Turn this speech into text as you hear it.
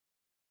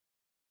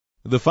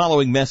The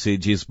following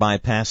message is by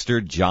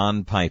Pastor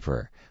John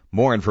Piper.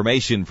 More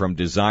information from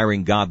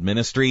Desiring God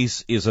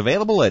Ministries is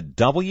available at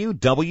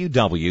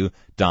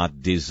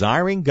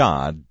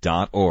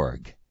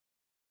www.desiringgod.org.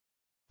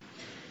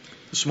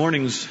 This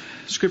morning's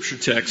scripture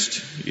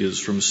text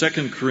is from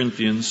 2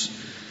 Corinthians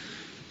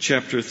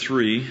chapter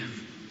 3,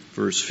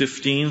 verse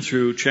 15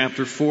 through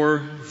chapter 4,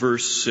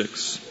 verse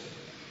 6.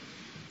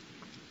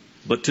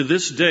 But to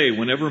this day,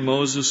 whenever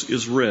Moses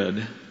is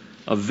read,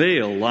 a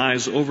veil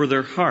lies over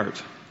their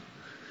heart.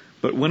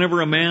 But whenever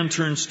a man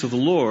turns to the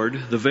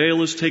Lord, the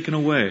veil is taken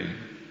away.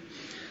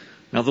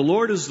 Now the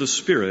Lord is the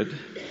Spirit,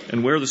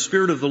 and where the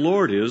Spirit of the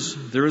Lord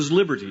is, there is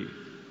liberty.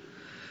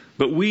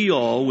 But we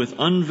all, with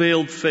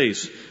unveiled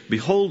face,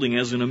 beholding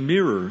as in a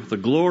mirror the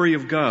glory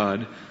of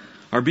God,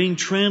 are being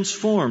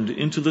transformed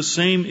into the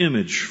same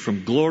image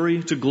from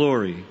glory to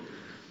glory,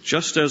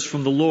 just as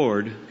from the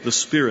Lord, the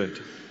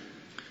Spirit.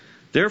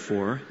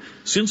 Therefore,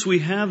 since we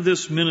have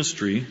this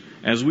ministry,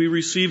 as we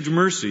received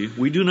mercy,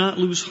 we do not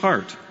lose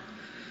heart.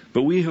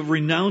 But we have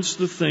renounced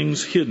the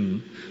things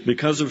hidden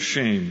because of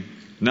shame,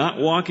 not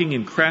walking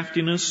in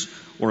craftiness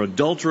or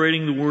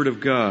adulterating the word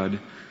of God,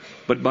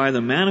 but by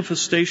the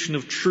manifestation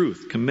of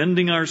truth,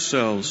 commending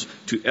ourselves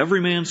to every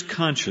man's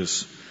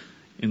conscience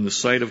in the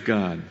sight of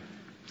God.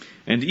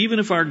 And even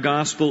if our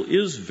gospel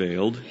is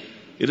veiled,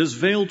 it is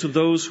veiled to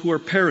those who are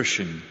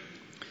perishing,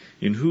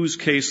 in whose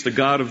case the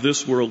God of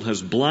this world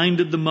has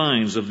blinded the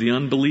minds of the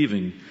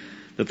unbelieving,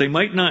 that they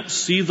might not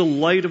see the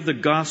light of the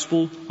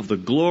gospel of the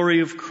glory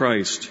of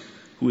Christ,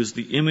 who is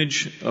the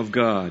image of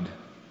God.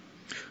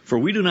 For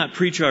we do not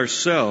preach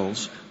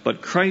ourselves,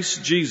 but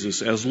Christ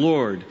Jesus as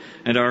Lord,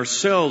 and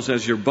ourselves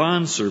as your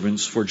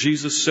bondservants for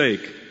Jesus'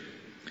 sake.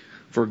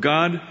 For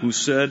God, who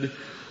said,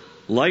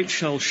 "Light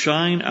shall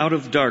shine out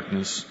of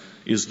darkness,"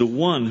 is the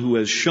one who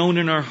has shone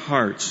in our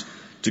hearts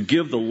to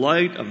give the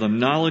light of the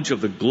knowledge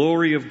of the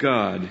glory of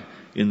God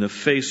in the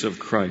face of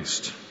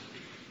Christ.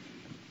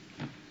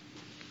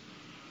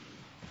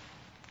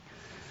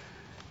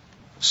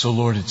 So,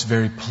 Lord, it's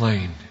very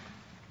plain.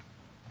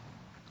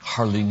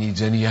 Hardly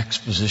needs any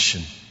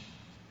exposition.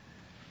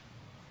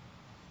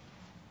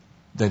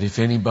 That if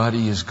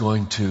anybody is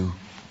going to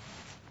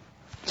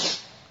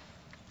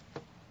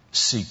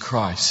see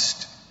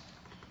Christ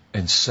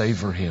and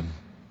savor Him,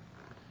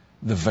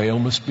 the veil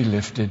must be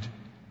lifted.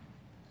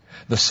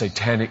 The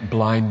satanic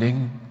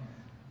blinding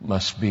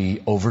must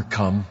be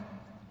overcome.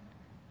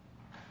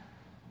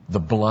 The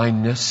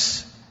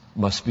blindness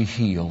must be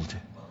healed.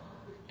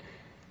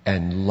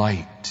 And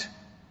light,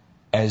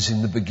 as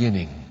in the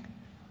beginning,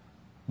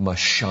 must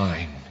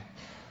shine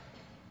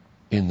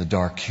in the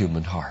dark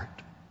human heart.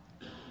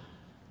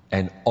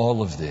 And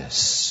all of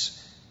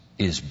this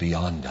is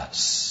beyond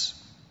us.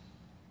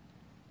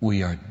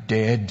 We are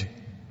dead.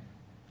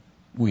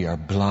 We are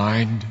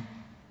blind.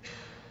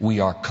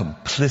 We are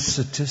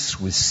complicitous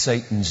with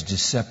Satan's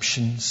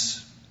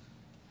deceptions.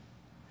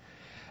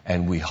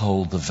 And we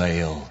hold the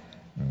veil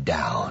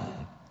down.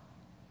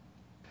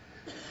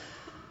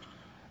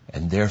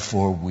 And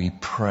therefore we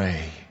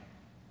pray.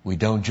 We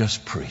don't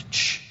just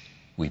preach.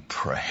 We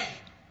pray.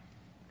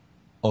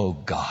 Oh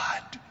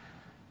God,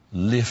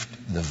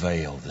 lift the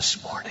veil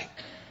this morning.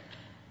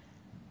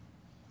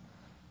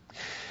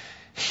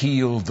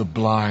 Heal the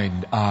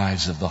blind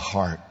eyes of the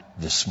heart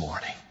this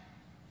morning.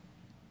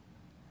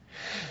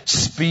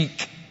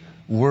 Speak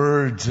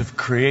words of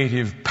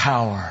creative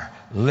power.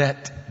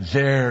 Let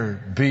there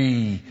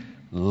be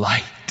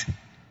light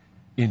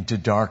into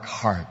dark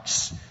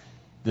hearts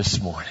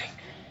this morning.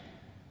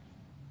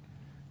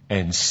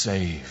 And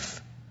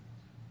save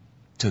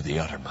to the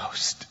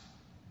uttermost.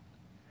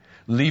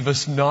 Leave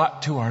us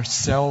not to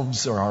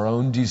ourselves or our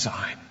own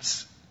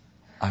designs,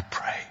 I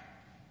pray.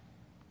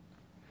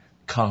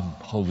 Come,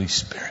 Holy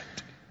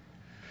Spirit.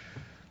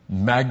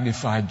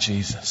 Magnify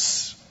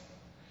Jesus.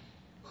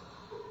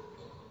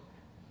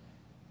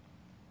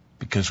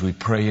 Because we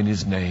pray in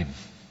His name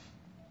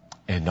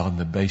and on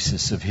the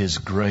basis of His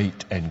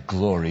great and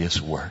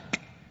glorious work.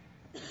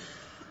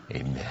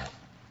 Amen.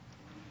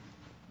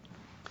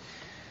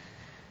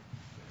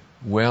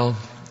 Well,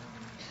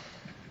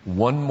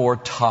 one more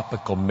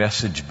topical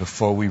message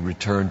before we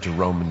return to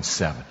Romans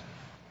 7.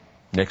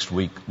 Next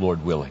week,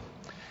 Lord willing.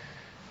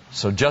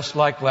 So just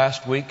like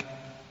last week,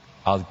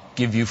 I'll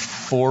give you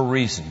 4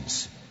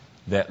 reasons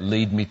that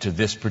lead me to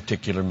this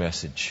particular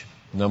message.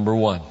 Number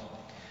 1,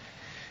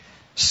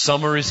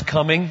 summer is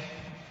coming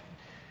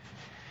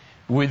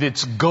with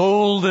its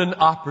golden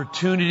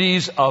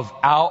opportunities of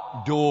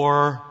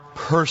outdoor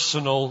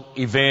personal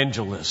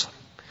evangelism.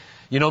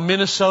 You know,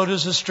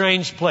 Minnesota's a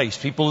strange place.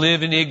 People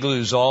live in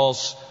igloos all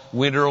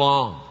winter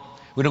long.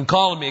 We don't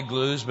call them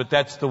igloos, but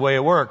that's the way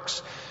it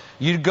works.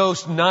 You go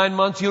 9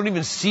 months, you don't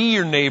even see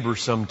your neighbor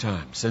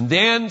sometimes. And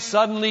then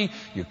suddenly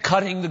you're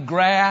cutting the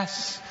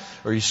grass,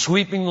 or you're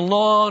sweeping the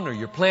lawn, or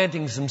you're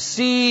planting some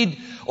seed,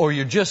 or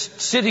you're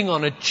just sitting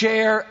on a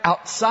chair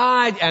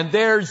outside, and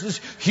there's this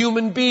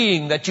human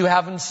being that you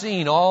haven't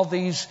seen all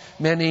these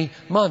many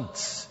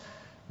months.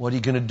 What are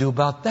you going to do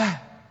about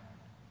that?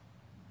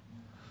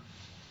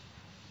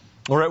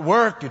 Or at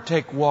work, you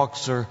take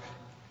walks. Or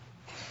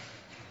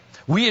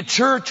we at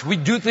church, we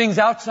do things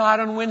outside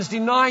on Wednesday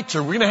nights.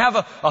 Or we're going to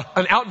have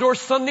an outdoor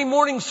Sunday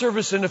morning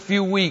service in a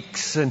few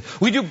weeks. And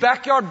we do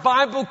backyard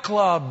Bible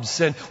clubs.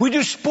 And we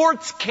do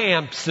sports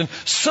camps. And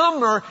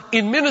summer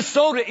in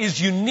Minnesota is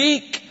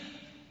unique.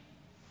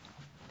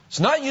 It's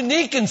not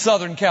unique in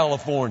Southern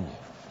California.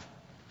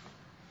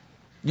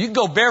 You can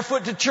go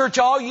barefoot to church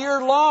all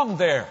year long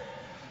there.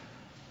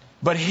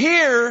 But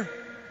here,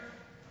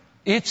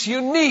 it's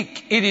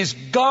unique. It is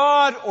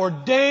God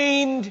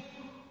ordained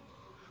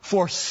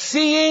for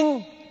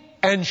seeing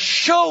and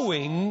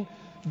showing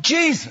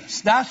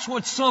Jesus. That's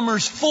what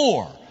summer's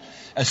for.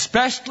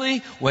 Especially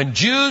when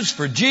Jews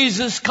for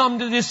Jesus come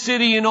to this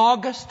city in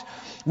August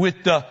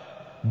with the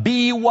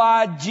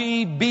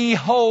BYG,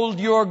 Behold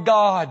Your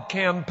God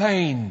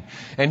campaign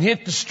and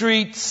hit the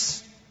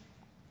streets.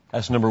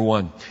 That's number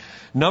one.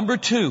 Number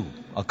two,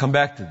 I'll come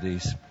back to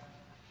these.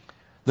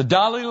 The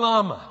Dalai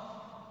Lama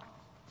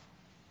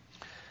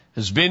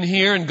has been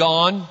here and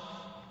gone.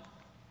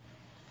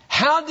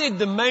 How did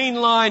the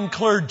mainline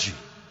clergy,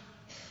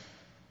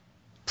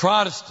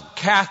 Protestant,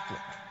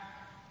 Catholic,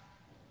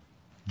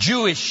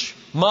 Jewish,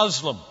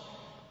 Muslim,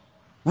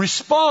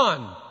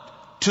 respond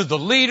to the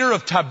leader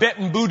of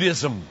Tibetan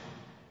Buddhism?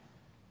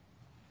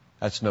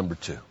 That's number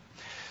two.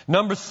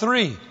 Number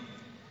three,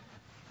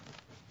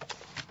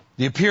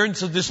 the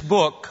appearance of this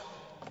book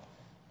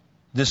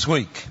this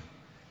week.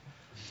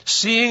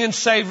 Seeing and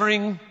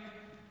Savoring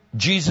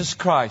Jesus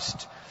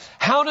Christ.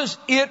 How does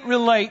it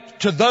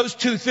relate to those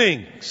two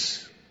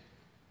things?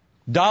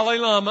 Dalai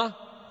Lama,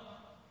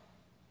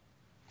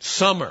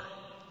 summer,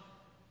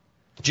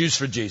 Jews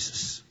for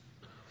Jesus.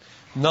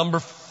 Number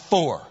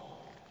four,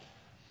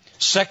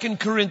 2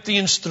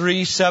 Corinthians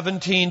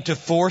 3:17 to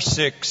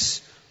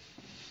 4:6,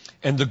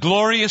 and the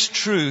glorious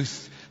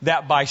truth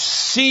that by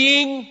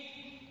seeing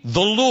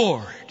the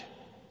Lord,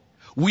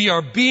 we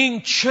are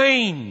being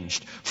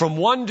changed from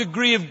one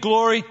degree of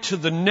glory to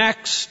the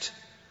next.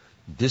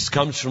 This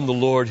comes from the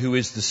Lord who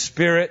is the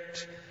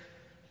Spirit,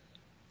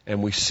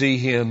 and we see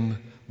Him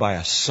by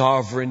a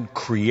sovereign,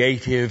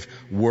 creative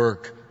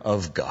work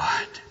of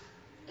God.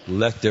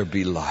 Let there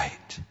be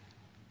light.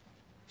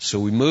 So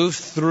we move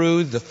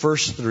through the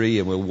first three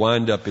and we'll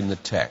wind up in the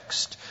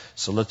text.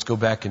 So let's go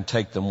back and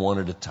take them one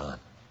at a time.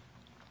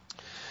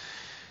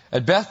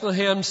 At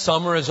Bethlehem,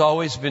 summer has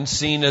always been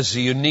seen as a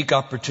unique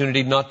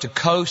opportunity not to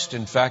coast.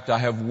 In fact, I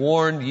have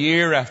warned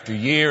year after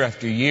year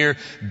after year,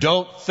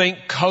 don't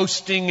think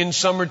coasting in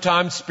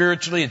summertime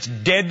spiritually. It's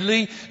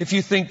deadly if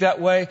you think that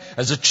way.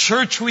 As a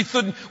church, we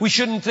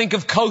shouldn't think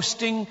of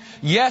coasting.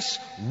 Yes,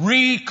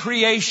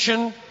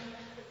 recreation.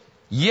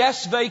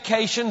 Yes,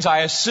 vacations.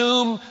 I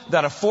assume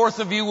that a fourth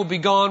of you will be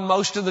gone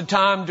most of the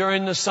time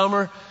during the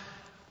summer.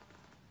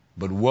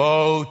 But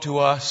woe to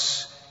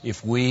us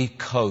if we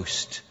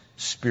coast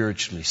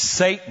spiritually.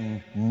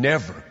 Satan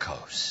never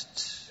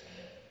coasts.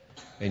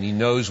 And he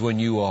knows when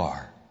you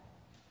are.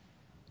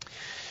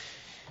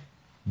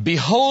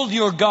 Behold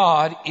Your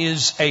God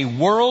is a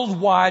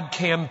worldwide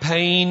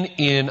campaign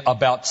in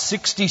about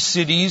 60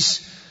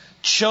 cities,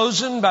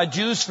 chosen by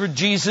Jews for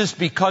Jesus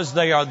because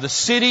they are the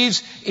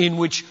cities in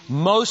which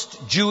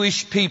most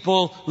Jewish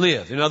people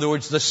live. In other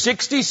words, the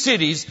 60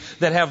 cities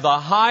that have the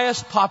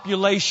highest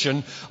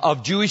population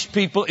of Jewish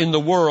people in the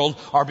world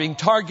are being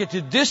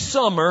targeted this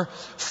summer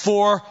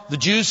for the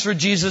Jews for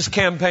Jesus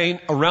campaign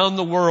around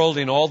the world,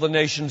 in all the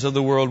nations of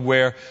the world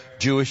where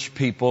Jewish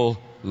people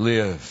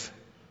live.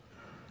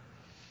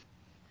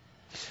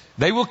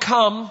 They will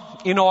come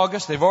in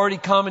August. They've already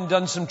come and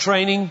done some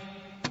training.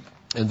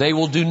 And they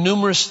will do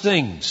numerous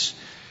things.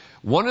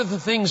 One of the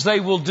things they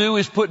will do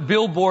is put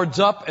billboards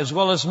up, as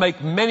well as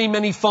make many,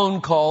 many phone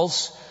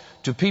calls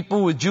to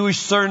people with Jewish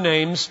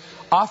surnames,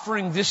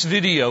 offering this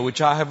video, which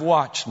I have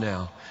watched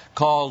now,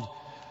 called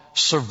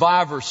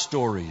Survivor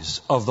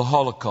Stories of the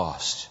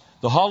Holocaust.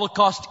 The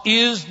Holocaust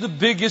is the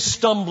biggest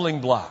stumbling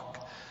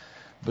block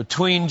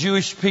between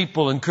Jewish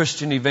people and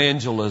Christian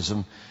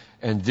evangelism.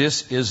 And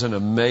this is an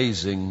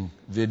amazing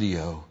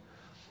video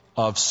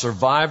of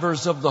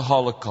survivors of the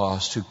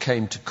Holocaust who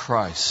came to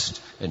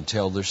Christ and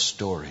tell their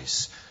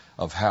stories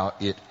of how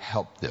it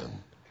helped them.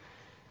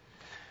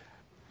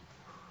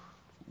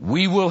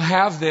 We will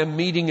have them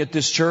meeting at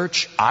this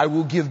church. I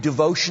will give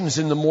devotions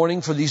in the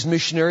morning for these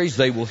missionaries.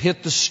 They will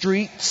hit the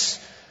streets.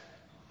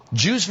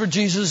 Jews for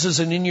Jesus is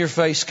an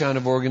in-your-face kind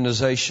of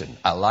organization.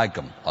 I like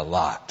them a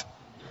lot.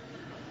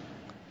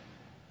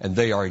 And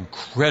they are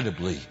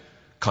incredibly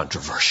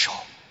controversial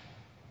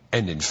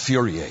and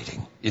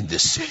infuriating in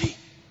this city.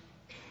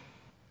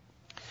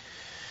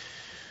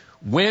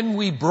 When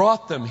we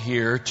brought them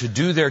here to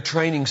do their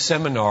training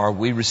seminar,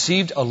 we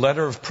received a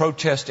letter of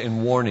protest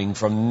and warning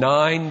from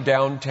 9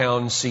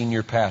 downtown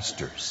senior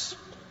pastors.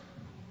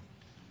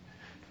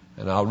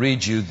 And I'll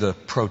read you the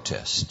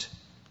protest.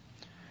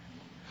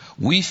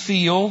 We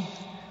feel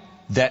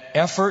that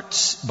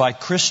efforts by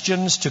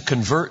Christians to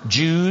convert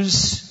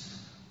Jews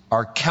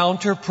are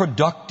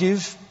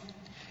counterproductive,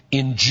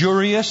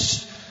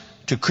 injurious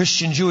to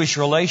Christian-Jewish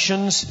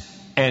relations,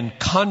 and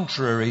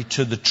contrary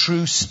to the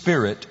true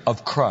spirit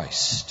of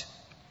Christ.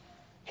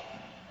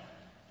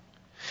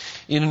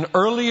 In an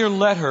earlier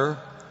letter,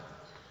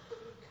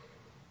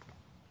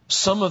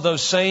 some of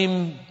those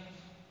same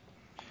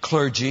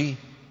clergy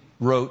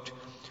wrote,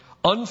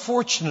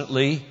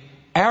 "Unfortunately,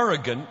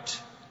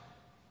 arrogant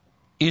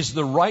is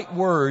the right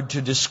word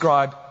to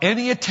describe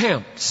any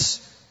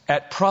attempts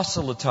at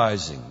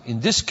proselytizing. In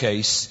this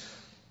case,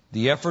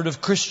 the effort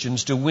of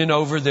Christians to win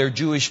over their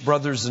Jewish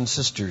brothers and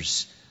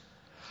sisters.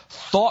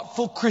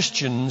 Thoughtful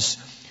Christians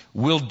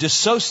will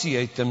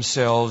dissociate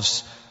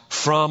themselves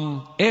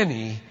from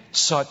any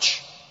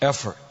such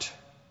effort."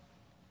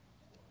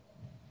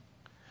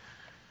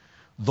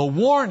 The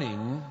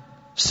warning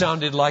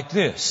sounded like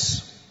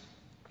this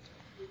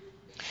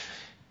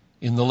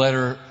in the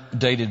letter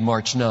dated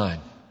March 9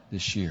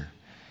 this year.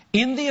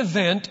 "In the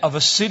event of a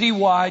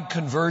citywide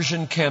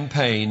conversion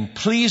campaign,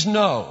 please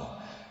know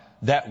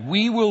that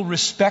we will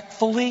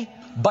respectfully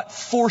but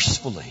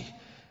forcefully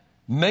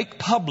make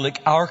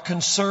public our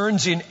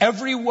concerns in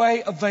every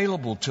way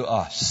available to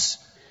us.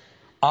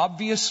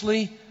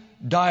 Obviously,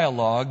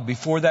 dialogue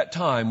before that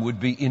time would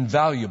be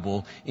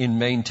invaluable in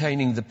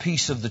maintaining the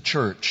peace of the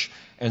church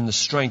and the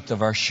strength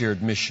of our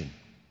shared mission."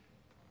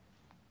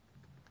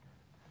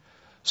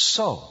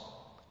 So,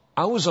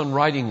 I was on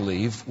writing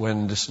leave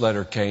when this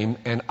letter came,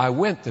 and I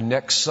went the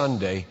next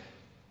Sunday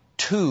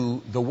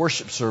to the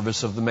worship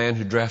service of the man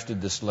who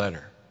drafted this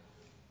letter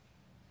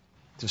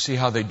to see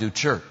how they do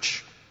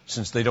church,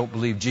 since they don't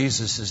believe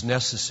Jesus is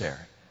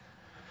necessary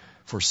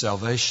for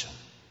salvation.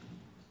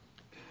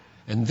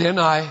 And then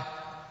I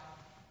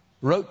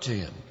wrote to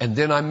him, and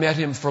then I met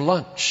him for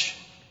lunch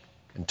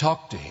and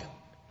talked to him.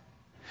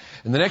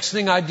 And the next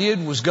thing I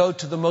did was go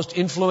to the most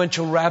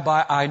influential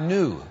rabbi I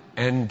knew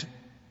and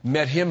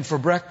met him for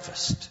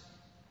breakfast.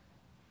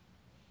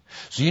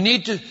 So you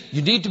need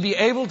to be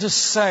able to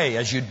say,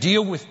 as you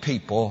deal with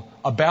people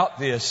about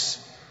this,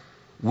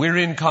 we're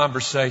in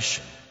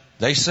conversation.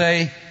 They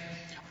say,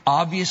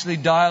 obviously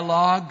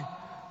dialogue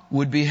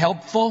would be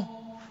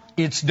helpful.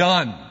 It's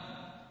done.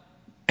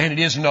 And it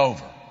isn't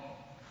over.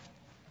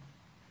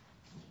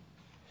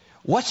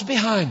 What's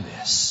behind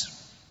this?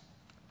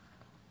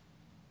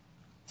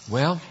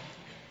 Well,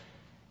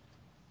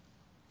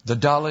 the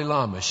Dalai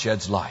Lama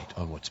sheds light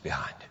on what's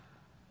behind it.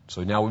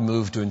 So now we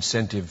move to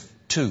incentive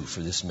 2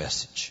 for this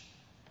message.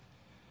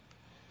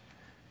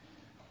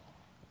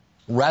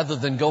 Rather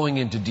than going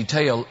into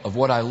detail of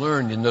what I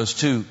learned in those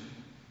 2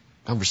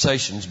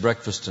 conversations,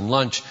 breakfast and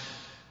lunch,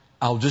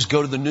 I'll just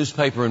go to the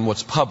newspaper and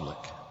what's public.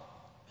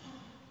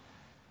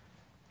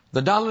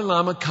 The Dalai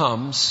Lama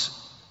comes.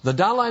 The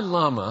Dalai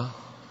Lama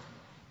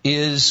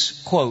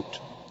is, quote,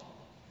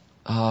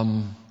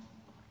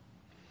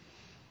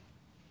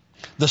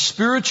 the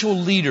spiritual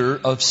leader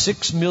of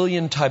 6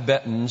 million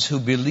Tibetans who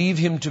believe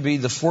him to be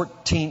the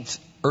 14th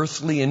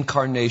earthly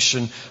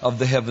incarnation of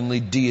the heavenly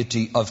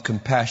deity of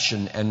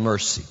compassion and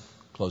mercy.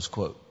 Close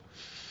quote.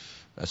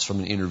 That's from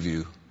an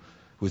interview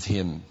with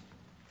him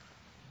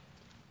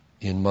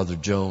in Mother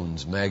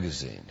Jones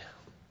magazine.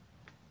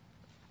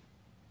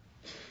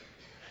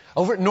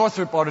 Over at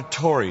Northrop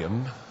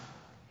Auditorium,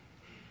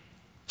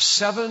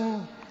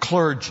 7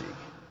 clergy,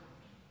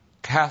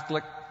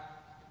 Catholic,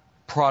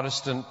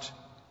 Protestant,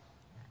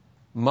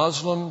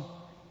 Muslim,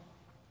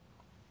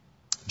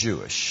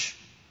 Jewish,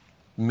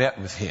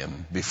 met with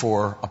him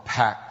before a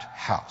packed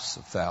house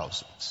of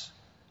thousands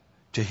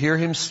to hear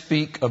him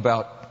speak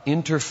about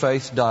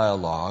interfaith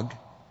dialogue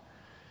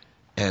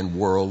and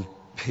world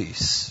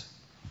peace.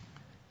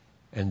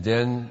 And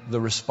then the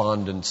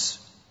respondents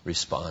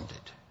responded.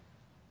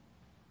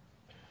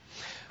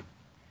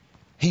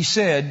 He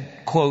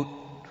said, quote,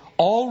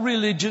 all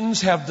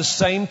religions have the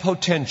same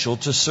potential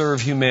to serve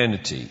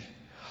humanity.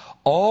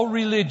 All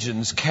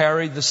religions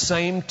carry the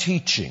same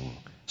teaching,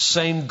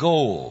 same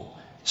goal,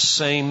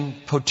 same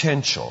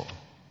potential.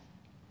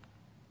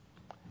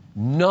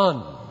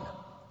 None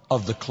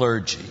of the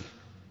clergy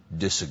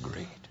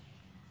disagreed.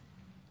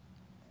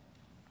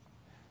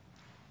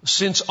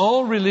 Since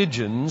all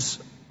religions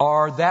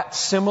are that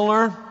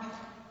similar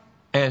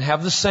and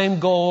have the same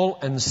goal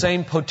and the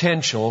same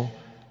potential,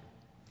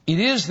 it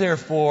is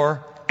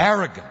therefore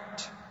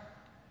arrogant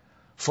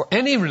for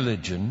any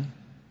religion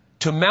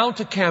to mount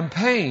a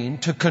campaign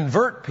to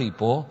convert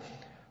people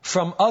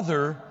from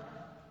other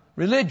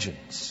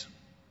religions.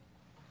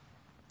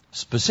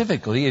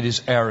 Specifically, it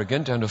is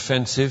arrogant and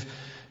offensive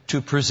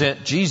to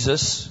present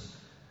Jesus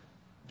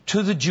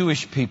to the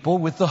Jewish people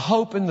with the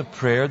hope and the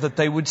prayer that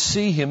they would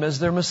see him as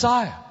their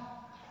Messiah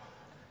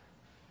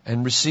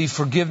and receive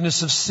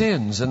forgiveness of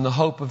sins and the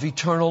hope of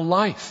eternal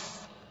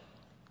life.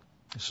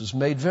 This was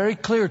made very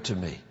clear to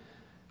me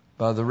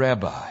by the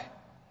rabbi.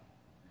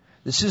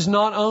 This is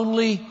not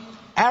only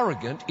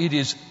arrogant, it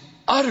is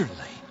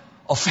utterly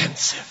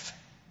offensive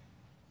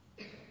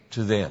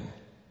to them.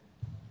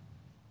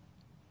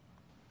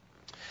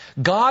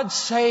 God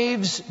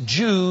saves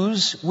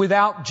Jews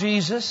without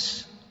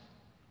Jesus,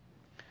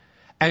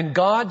 and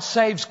God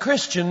saves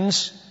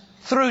Christians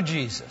through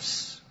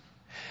Jesus.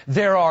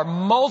 There are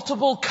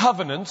multiple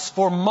covenants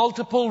for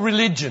multiple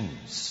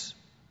religions.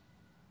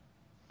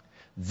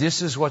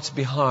 This is what's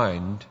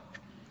behind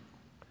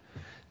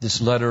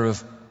this letter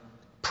of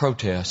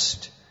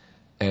protest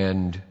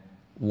and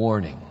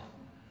warning.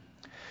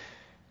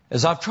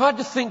 As I've tried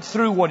to think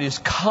through what is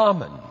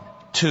common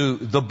to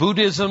the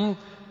Buddhism,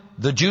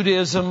 the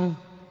Judaism,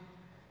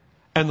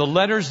 and the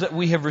letters that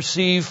we have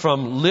received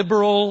from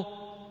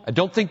liberal, I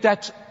don't think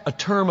that's a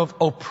term of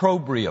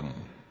opprobrium.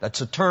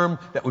 That's a term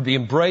that would be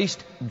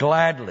embraced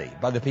gladly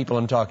by the people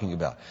I'm talking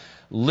about.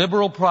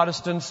 Liberal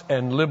Protestants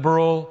and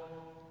liberal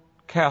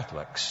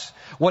Catholics.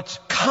 What's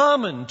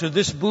common to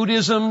this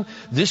Buddhism,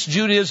 this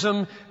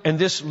Judaism, and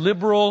this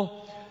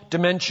liberal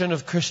dimension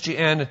of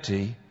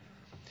Christianity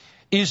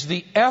is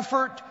the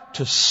effort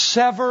to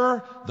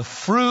sever the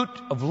fruit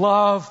of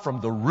love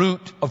from the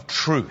root of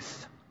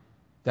truth.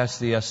 That's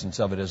the essence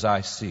of it as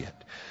I see it.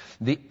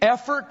 The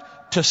effort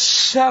to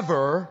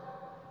sever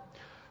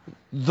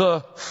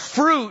the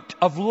fruit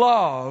of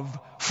love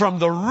from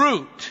the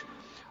root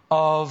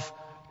of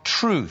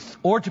truth.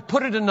 Or to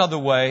put it another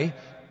way,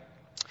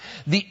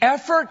 the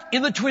effort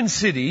in the Twin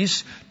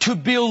Cities to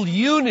build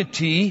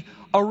unity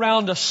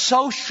around a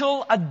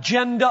social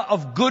agenda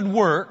of good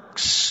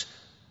works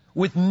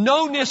with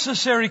no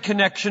necessary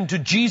connection to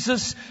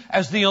Jesus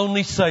as the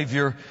only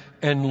Savior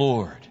and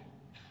Lord.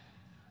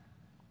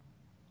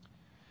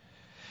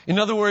 In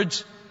other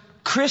words,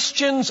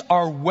 Christians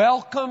are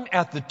welcome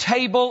at the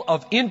table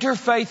of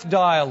interfaith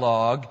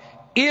dialogue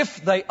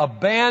if they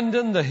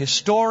abandon the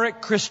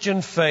historic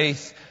Christian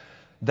faith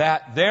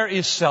that there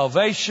is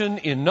salvation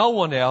in no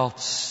one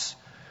else,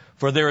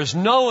 for there is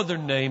no other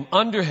name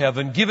under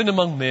heaven given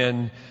among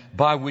men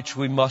by which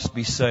we must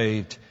be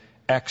saved.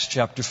 Acts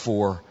chapter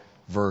 4,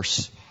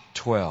 verse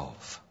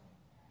 12.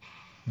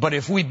 But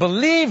if we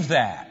believe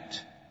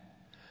that,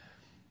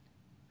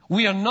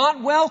 we are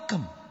not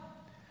welcome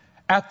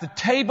at the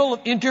table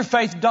of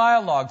interfaith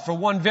dialogue for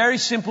one very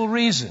simple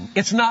reason.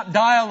 It's not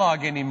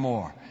dialogue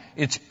anymore.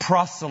 It's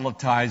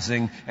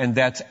proselytizing, and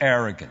that's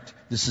arrogant.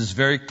 This is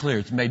very clear.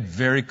 It's made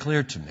very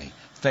clear to me,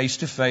 face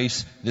to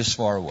face, this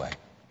far away.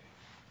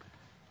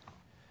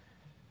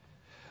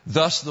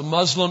 Thus, the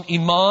Muslim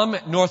imam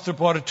at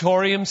Northrop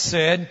Auditorium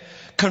said,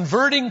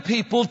 converting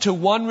people to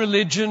one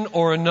religion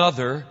or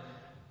another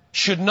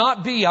should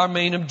not be our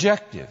main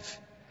objective.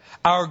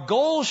 Our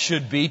goal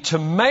should be to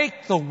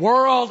make the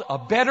world a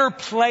better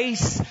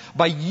place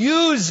by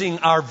using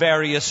our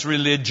various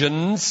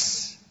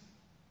religions.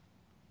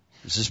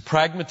 This is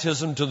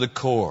pragmatism to the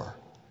core.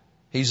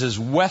 He's as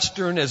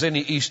Western as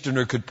any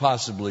Easterner could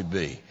possibly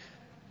be.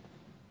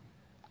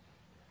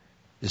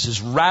 This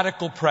is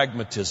radical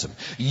pragmatism.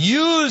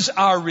 Use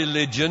our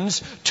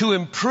religions to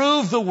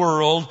improve the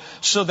world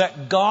so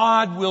that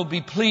God will be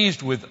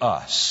pleased with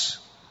us.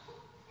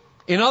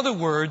 In other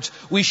words,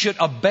 we should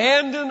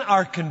abandon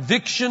our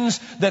convictions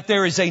that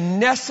there is a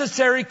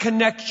necessary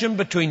connection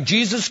between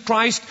Jesus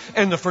Christ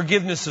and the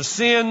forgiveness of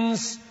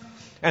sins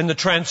and the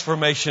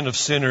transformation of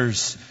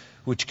sinners,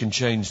 which can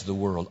change the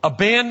world.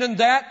 Abandon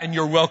that and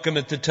you're welcome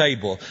at the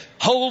table.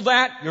 Hold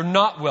that, you're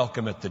not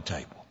welcome at the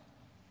table.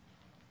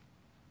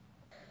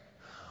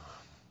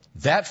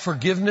 That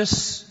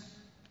forgiveness,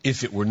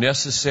 if it were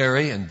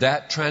necessary, and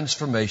that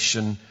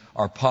transformation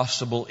are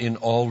possible in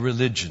all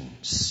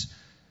religions.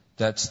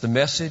 That's the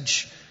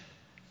message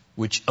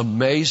which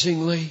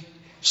amazingly,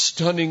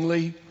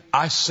 stunningly,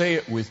 I say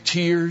it with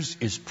tears,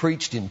 is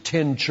preached in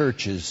 10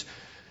 churches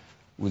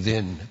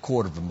within a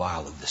quarter of a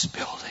mile of this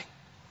building.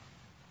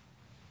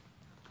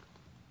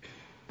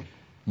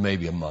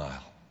 Maybe a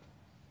mile.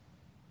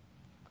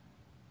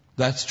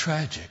 That's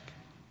tragic,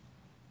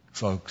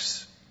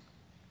 folks.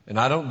 And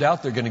I don't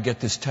doubt they're going to get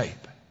this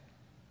tape.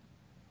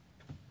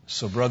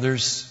 So,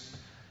 brothers,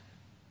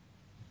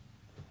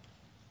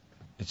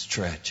 it's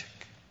tragic.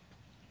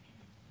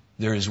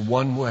 There is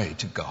one way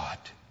to God.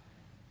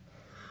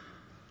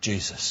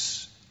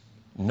 Jesus.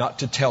 Not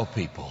to tell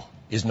people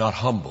is not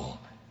humble.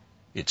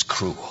 It's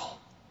cruel.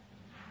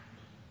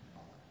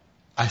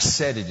 I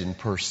said it in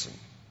person.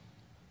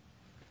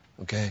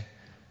 Okay?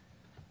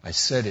 I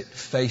said it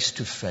face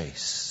to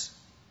face.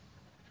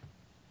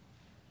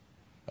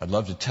 I'd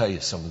love to tell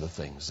you some of the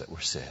things that were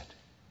said.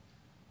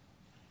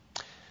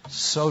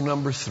 So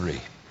number 3,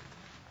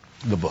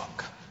 the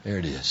book. There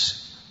it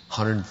is.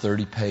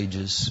 130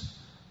 pages.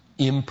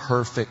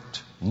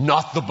 Imperfect.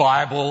 Not the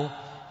Bible.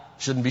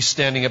 Shouldn't be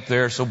standing up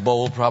there so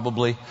bold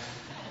probably.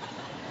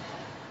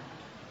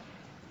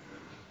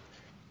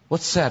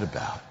 What's that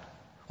about?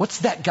 What's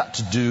that got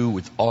to do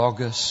with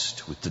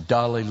August, with the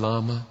Dalai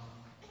Lama?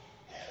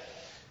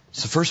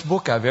 It's the first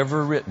book I've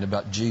ever written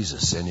about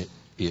Jesus, and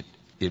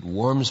it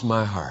warms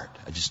my heart.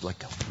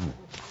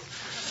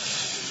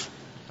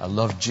 I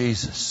love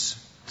Jesus.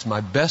 It's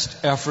my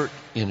best effort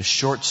in a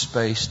short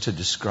space to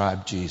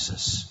describe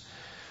Jesus.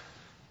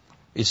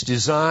 It's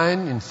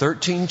designed in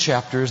 13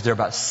 chapters. They're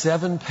about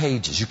 7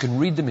 pages. You can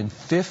read them in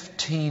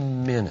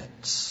 15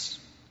 minutes.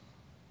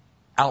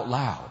 Out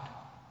loud.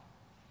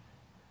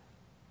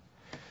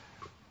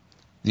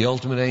 The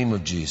ultimate aim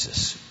of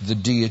Jesus, the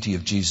deity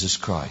of Jesus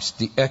Christ,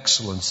 the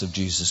excellence of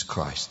Jesus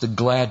Christ, the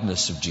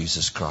gladness of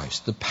Jesus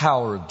Christ, the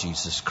power of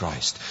Jesus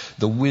Christ,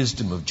 the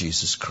wisdom of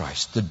Jesus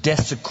Christ, the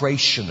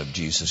desecration of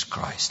Jesus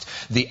Christ,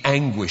 the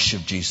anguish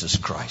of Jesus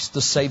Christ,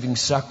 the saving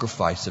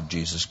sacrifice of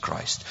Jesus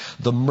Christ,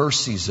 the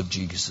mercies of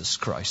Jesus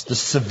Christ, the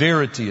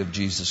severity of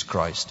Jesus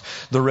Christ,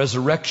 the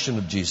resurrection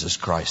of Jesus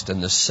Christ,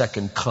 and the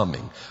second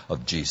coming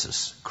of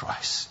Jesus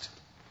Christ.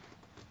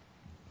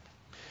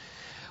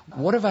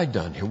 What have I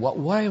done here?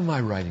 Why am I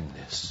writing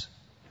this?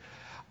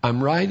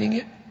 I'm writing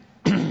it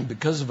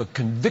because of a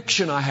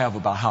conviction I have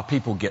about how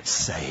people get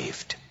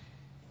saved.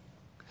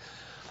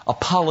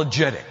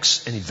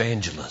 Apologetics and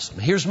evangelism.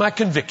 Here's my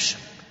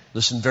conviction.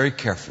 Listen very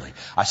carefully.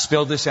 I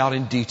spell this out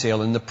in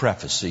detail in the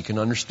preface so you can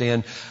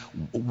understand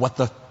what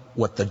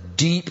the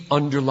deep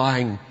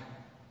underlying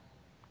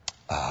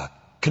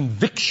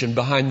conviction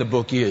behind the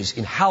book is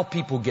in how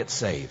people get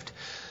saved.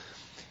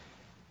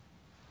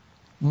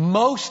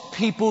 Most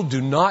people do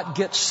not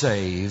get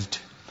saved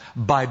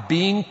by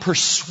being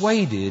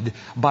persuaded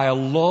by a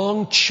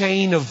long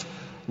chain of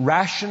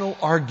rational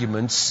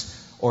arguments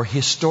or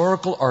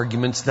historical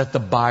arguments that the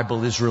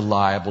Bible is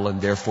reliable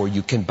and therefore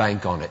you can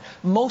bank on it.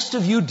 Most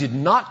of you did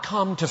not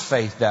come to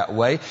faith that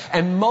way,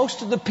 and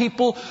most of the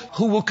people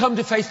who will come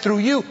to faith through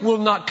you will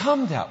not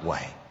come that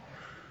way.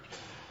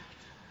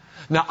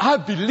 Now, I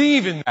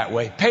believe in that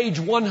way. Page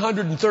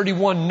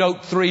 131,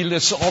 note 3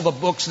 lists all the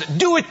books that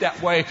do it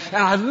that way, and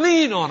I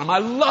lean on them. I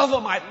love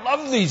them. I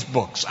love these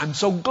books. I'm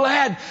so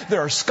glad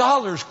there are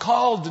scholars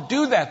called to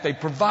do that. They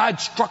provide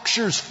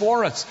structures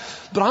for us.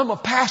 But I'm a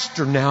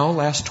pastor now,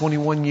 last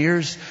 21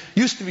 years.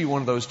 Used to be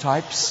one of those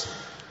types.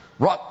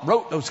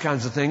 Wrote those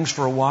kinds of things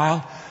for a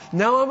while.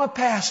 Now I'm a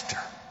pastor.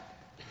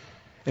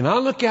 And I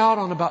look out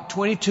on about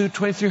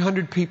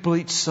 2,300 people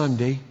each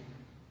Sunday.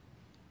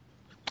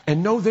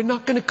 And no, they're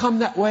not going to come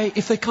that way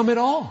if they come at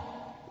all.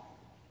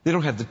 They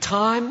don't have the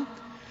time.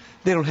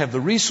 They don't have the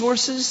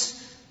resources.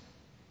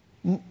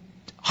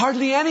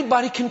 Hardly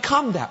anybody can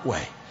come that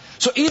way.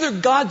 So either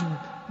God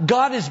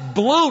has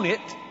blown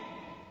it,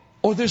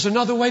 or there's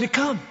another way to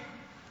come.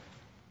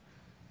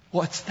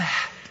 What's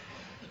that?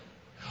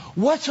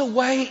 What's a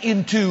way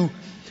into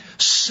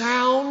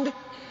sound,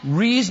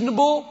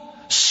 reasonable,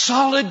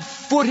 solid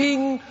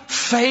footing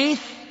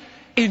faith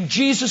in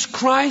Jesus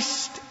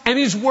Christ and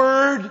His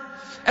Word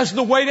as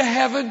the way to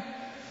heaven,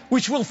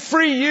 which will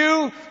free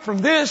you from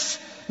this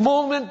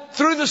moment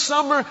through the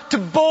summer to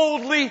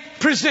boldly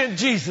present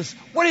Jesus?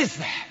 What is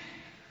that?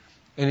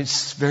 And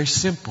it's very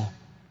simple.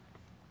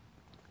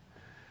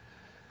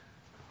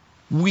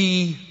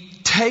 We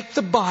take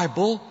the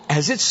Bible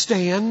as it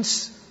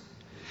stands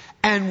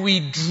and we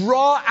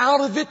draw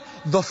out of it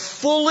the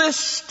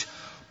fullest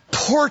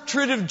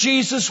portrait of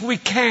Jesus we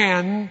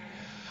can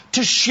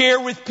to share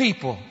with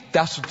people.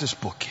 That's what this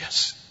book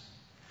is.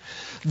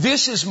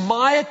 This is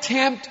my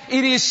attempt.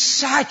 It is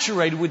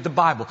saturated with the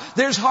Bible.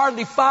 There's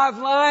hardly 5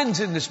 lines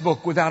in this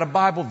book without a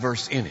Bible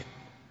verse in it.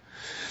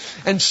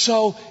 And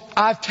so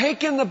I've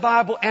taken the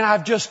Bible and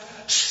I've just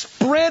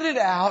spread it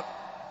out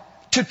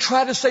to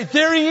try to say,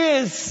 there He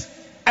is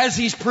as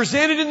He's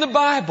presented in the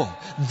Bible.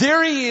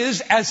 There He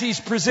is as He's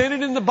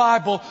presented in the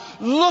Bible.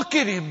 Look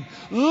at Him.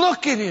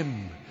 Look at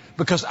Him.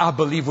 Because I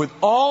believe with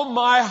all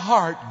my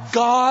heart,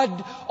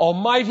 God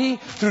Almighty,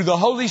 through the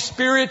Holy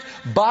Spirit,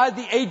 by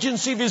the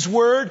agency of His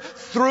Word,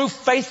 through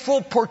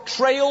faithful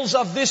portrayals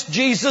of this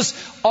Jesus,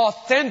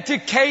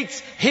 authenticates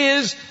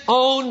His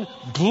own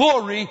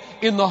glory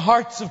in the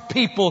hearts of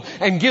people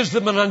and gives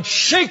them an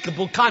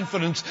unshakable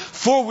confidence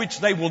for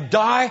which they will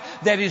die,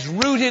 that is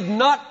rooted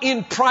not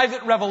in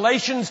private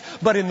revelations,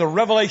 but in the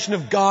revelation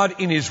of God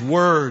in His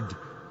Word.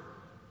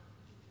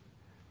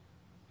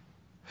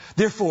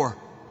 Therefore,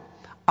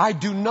 I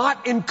do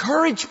not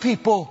encourage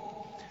people,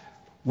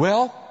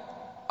 read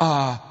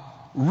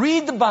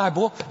the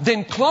Bible,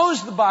 then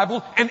close the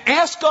Bible and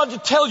ask God to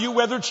tell you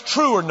whether it's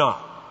true or not.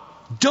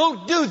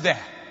 Don't do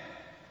that.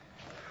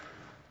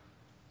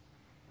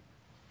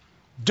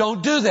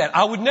 Don't do that.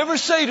 I would never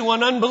say to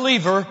an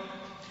unbeliever,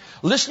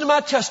 listen to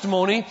my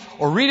testimony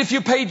or read a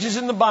few pages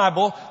in the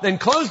Bible, then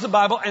close the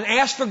Bible and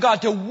ask for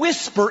God to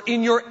whisper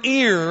in your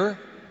ear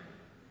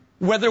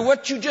whether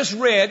what you just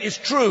read is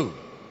true.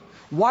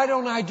 Why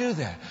don't I do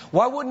that?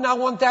 Why wouldn't I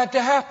want that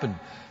to happen?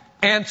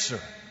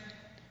 Answer.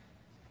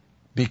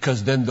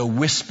 Because then the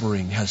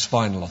whispering has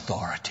final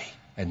authority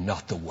and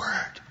not the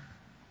Word.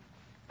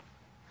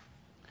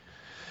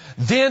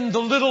 Then the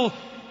little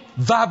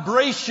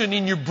vibration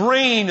in your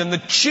brain and the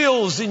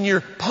chills in your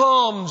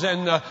palms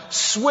and the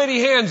sweaty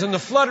hands and the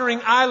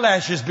fluttering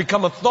eyelashes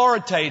become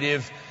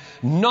authoritative,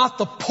 not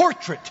the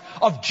portrait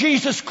of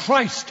Jesus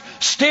Christ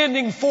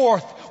standing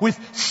forth with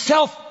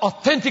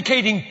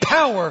self-authenticating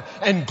power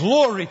and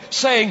glory,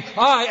 saying,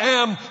 I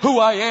am who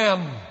I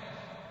am,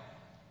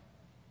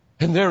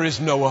 and there is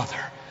no other.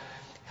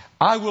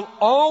 I will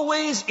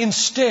always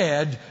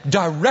instead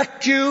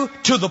direct you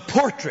to the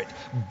portrait.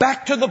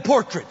 Back to the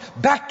portrait.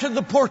 Back to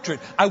the portrait.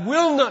 I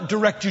will not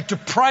direct you to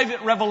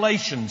private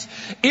revelations.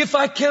 If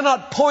I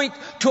cannot point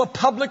to a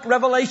public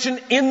revelation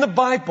in the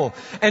Bible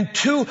and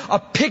to a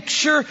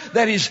picture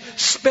that is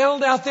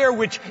spelled out there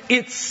which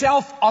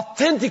itself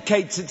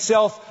authenticates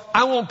itself,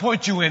 I won't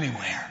point you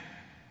anywhere.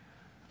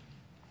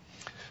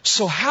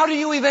 So how do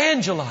you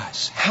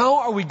evangelize? How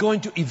are we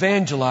going to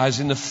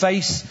evangelize in the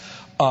face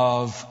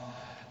of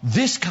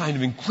this kind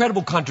of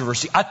incredible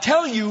controversy? I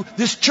tell you,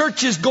 this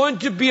church is going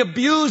to be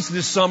abused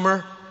this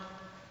summer.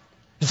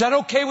 Is that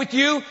okay with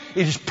you?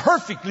 It is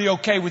perfectly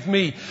okay with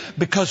me.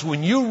 Because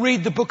when you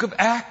read the book of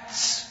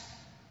Acts,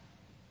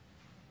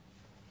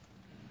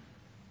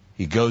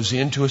 he goes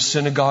into a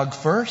synagogue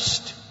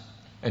first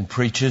and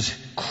preaches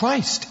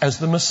Christ as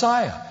the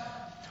Messiah.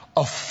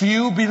 A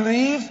few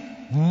believe,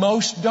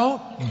 most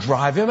don't.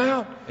 Drive him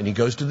out. And he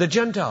goes to the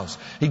Gentiles.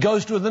 He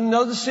goes to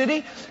another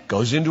city,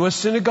 goes into a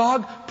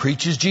synagogue,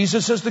 preaches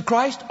Jesus as the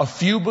Christ. A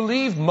few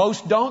believe,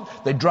 most don't.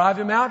 They drive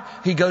him out.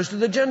 He goes to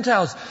the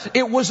Gentiles.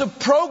 It was a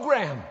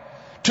program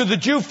to the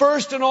Jew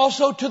first and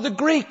also to the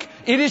Greek.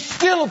 It is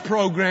still a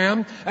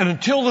program, and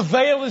until the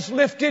veil is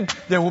lifted,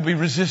 there will be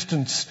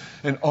resistance.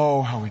 And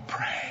oh, how we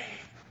pray.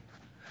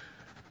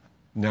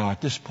 Now at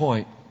this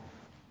point,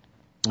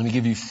 I'm going to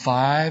give you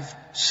 5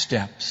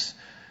 steps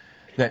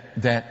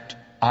that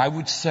I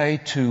would say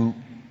to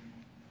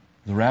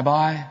the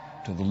rabbi,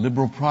 to the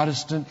liberal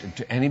Protestant, and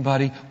to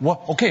anybody.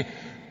 Okay,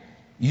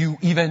 you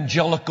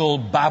evangelical,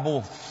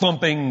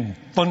 Bible-thumping,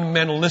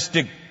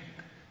 fundamentalistic,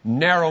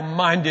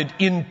 narrow-minded,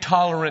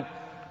 intolerant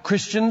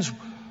Christians,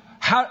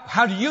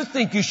 how do you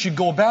think you should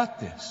go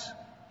about this?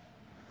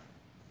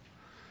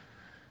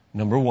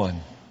 Number 1,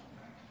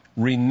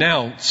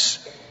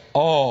 renounce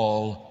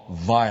all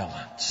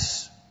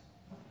violence.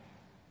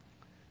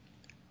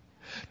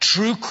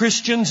 True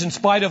Christians, in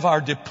spite of our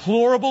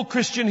deplorable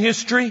Christian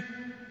history,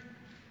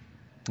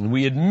 and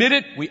we admit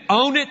it, we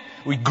own it,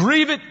 we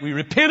grieve it, we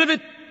repent of it.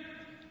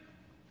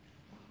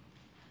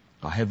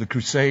 I have the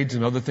Crusades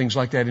and other things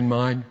like that in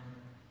mind.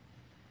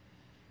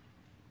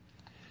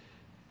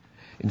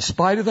 In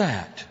spite of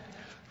that,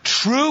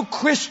 true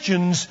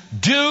Christians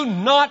do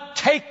not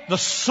take the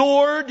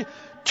sword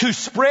to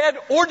spread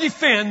or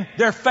defend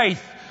their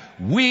faith.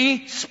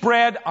 We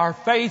spread our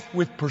faith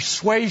with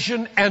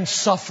persuasion and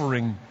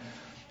suffering.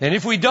 And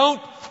if we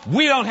don't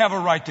have a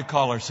right to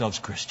call ourselves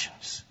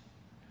Christians.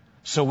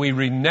 So we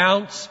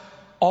renounce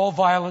all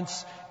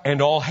violence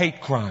and all hate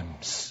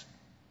crimes.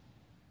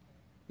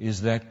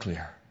 Is that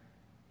clear?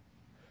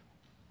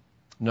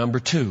 Number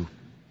 2,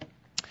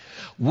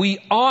 we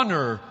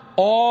honor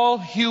all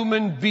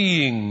human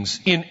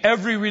beings in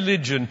every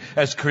religion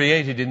as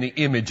created in the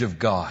image of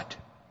God.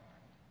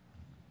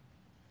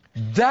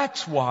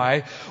 That's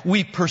why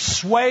we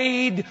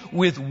persuade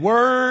with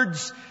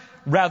words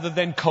rather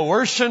than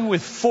coercion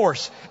with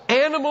force.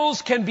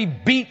 Animals can be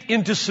beat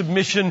into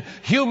submission.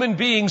 Human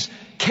beings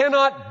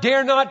cannot,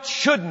 dare not,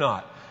 should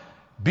not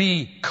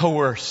be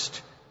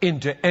coerced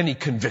into any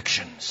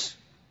convictions.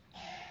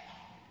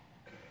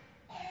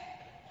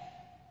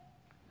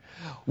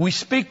 We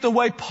speak the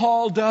way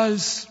Paul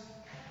does.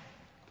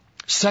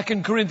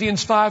 2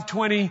 Corinthians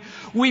 5:20.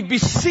 We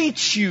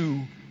beseech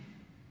you.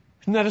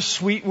 Isn't that a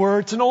sweet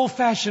word? It's an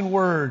old-fashioned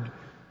word.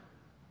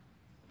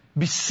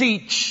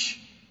 Beseech.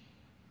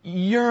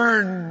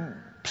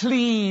 Yearn,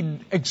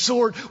 plead,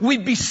 exhort. We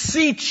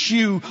beseech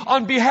you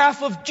on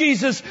behalf of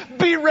Jesus,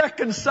 be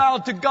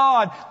reconciled to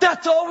God.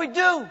 That's all we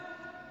do.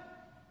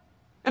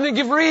 And then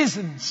give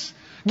reasons.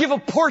 Give a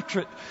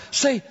portrait.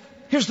 Say,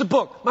 here's the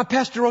book. My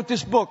pastor wrote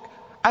this book.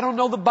 I don't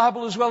know the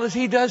Bible as well as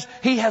he does.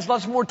 He has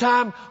lots more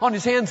time on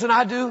his hands than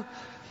I do.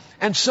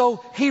 And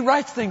so he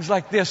writes things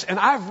like this. And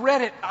I've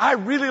read it. I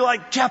really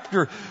like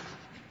chapter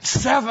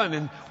 7.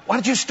 And why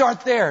don't you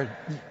start there?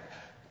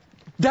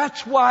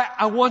 That's why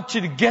I want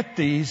you to get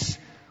these.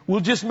 We'll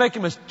just make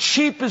them as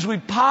cheap as we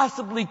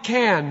possibly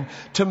can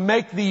to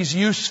make these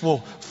useful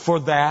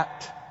for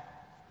that.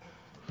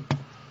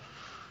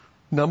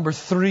 Number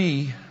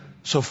 3.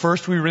 So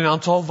first, we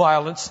renounce all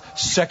violence.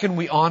 Second,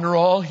 we honor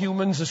all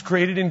humans as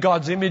created in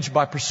God's image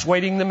by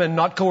persuading them and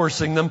not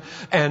coercing them.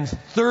 And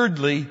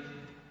thirdly,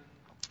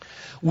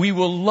 we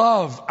will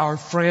love our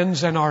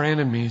friends and our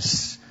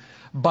enemies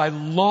by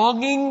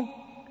longing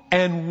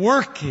and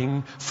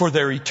working for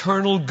their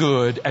eternal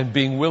good and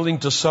being willing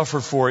to suffer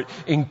for it,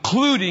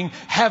 including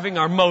having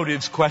our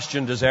motives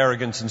questioned as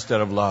arrogance instead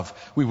of love.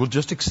 We will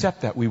just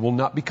accept that. We will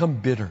not become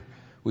bitter.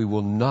 We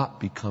will not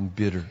become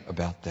bitter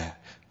about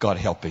that. God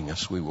helping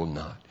us, we will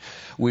not.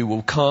 We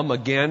will come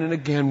again and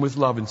again with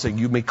love and say,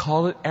 you may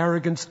call it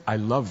arrogance, I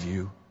love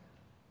you.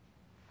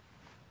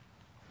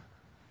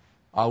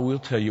 I will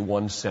tell you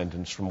one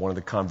sentence from one of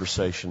the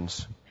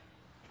conversations.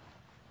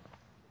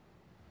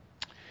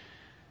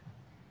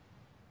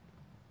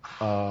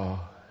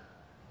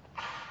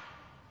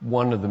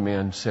 One of the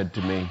men said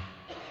to me,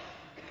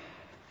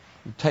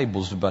 the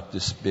table's about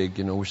this big,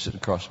 we're sitting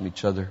across from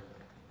each other.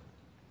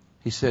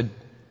 He said,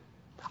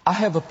 I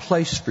have a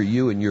place for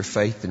you and your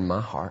faith in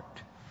my heart.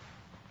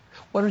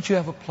 Why don't you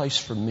have a place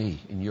for me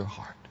in your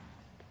heart?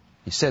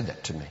 He said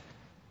that to me.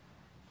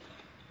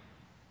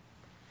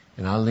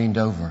 And I leaned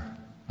over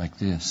like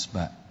this,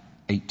 about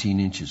 18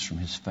 inches from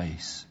his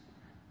face.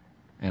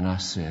 And I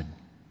said,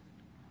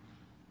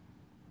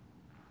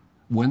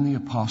 when the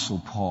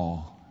Apostle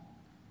Paul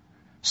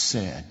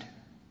said,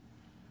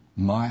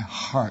 my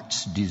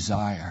heart's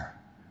desire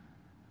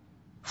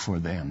for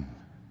them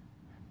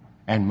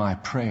and my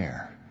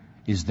prayer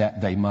is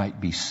that they might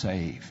be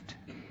saved.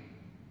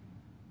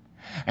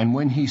 And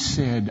when he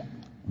said,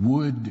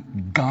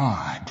 would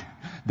God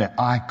that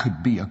I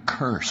could be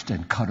accursed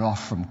and cut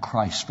off from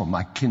Christ for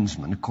my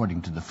kinsman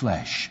according to the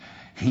flesh,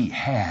 he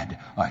had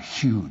a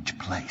huge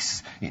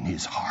place in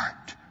his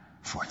heart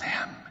for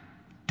them.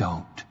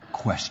 Don't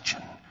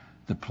question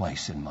the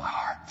place in my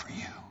heart for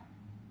you.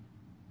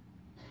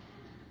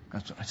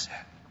 That's what I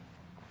said.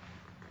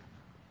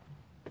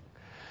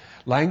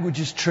 Language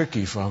is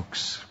tricky,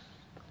 folks.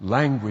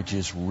 Language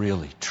is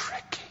really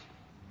tricky.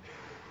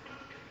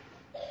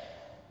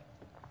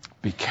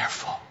 Be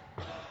careful.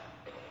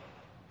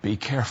 Be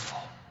careful.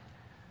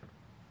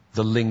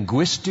 The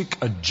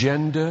linguistic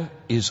agenda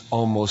is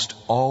almost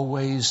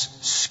always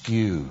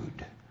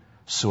skewed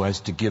so as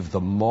to give the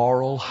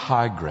moral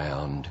high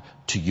ground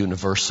to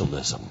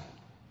universalism.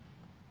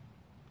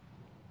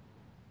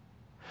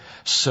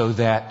 So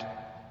that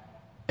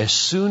as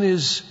soon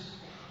as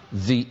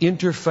the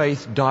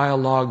interfaith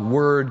dialogue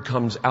word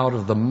comes out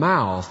of the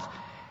mouth,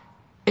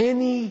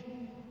 any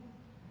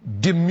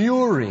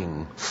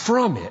demurring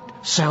from it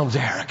sounds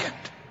arrogant.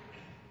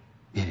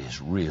 It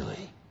is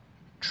really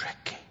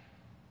tricky.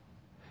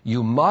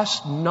 You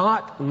must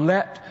not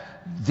let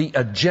the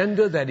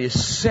agenda that is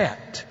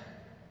set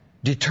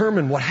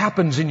determine what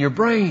happens in your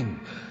brain.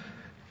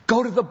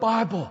 Go to the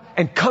Bible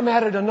and come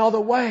at it another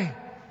way.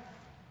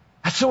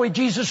 That's the way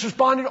Jesus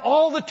responded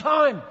all the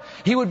time.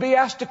 He would be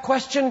asked a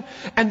question,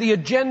 and the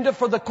agenda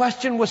for the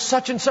question was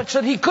such and such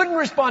that he couldn't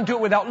respond to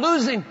it without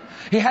losing.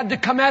 He had to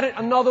come at it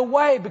another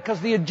way because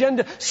the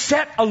agenda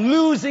set a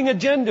losing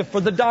agenda for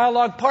the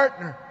dialogue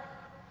partner.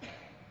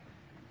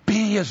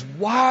 Be as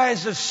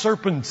wise as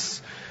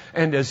serpents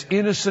and as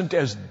innocent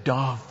as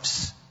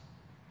doves.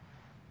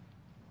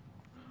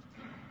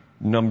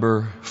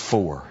 Number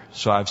 4.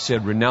 So I've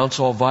said renounce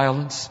all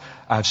violence.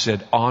 I've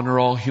said honor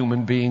all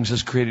human beings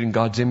as created in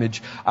God's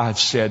image. I've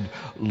said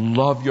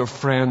love your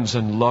friends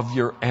and love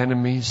your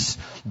enemies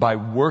by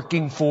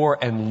working for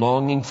and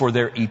longing for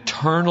their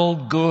eternal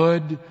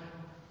good.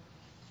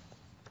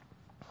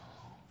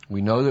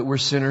 We know that we're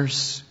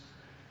sinners.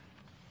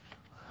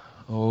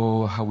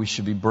 Oh, how we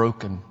should be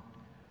broken.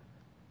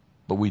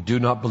 But we do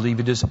not believe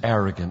it is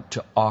arrogant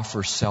to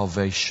offer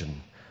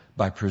salvation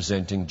by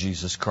presenting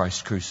Jesus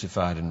Christ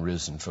crucified and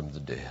risen from the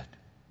dead.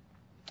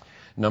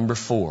 Number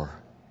 4.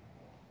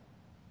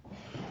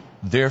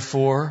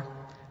 Therefore,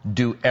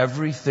 do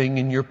everything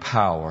in your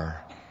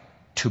power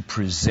to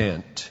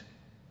present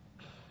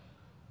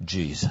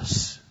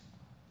Jesus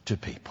to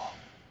people.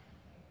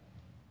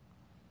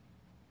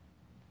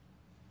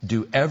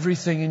 Do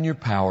everything in your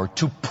power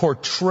to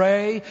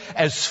portray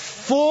as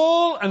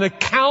full an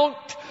account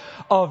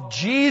of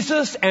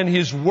Jesus and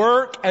His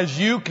work as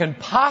you can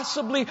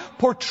possibly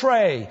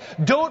portray.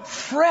 Don't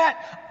fret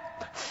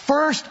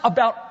first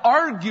about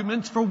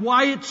arguments for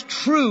why it's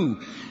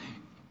true.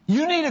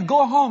 You need to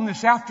go home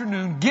this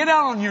afternoon, get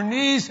out on your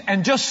knees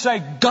and just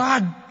say,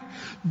 God,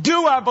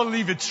 do I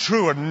believe it's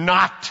true or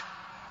not?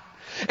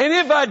 And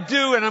if I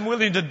do and I'm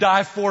willing to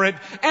die for it,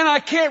 and I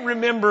can't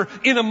remember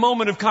in a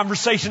moment of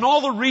conversation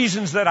all the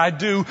reasons that I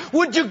do,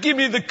 would you give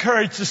me the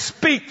courage to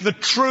speak the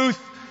truth?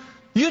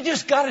 You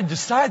just got to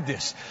decide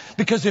this.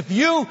 Because if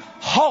you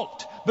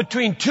halt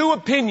between two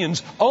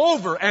opinions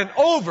over and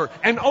over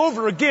and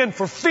over again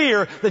for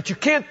fear that you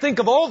can't think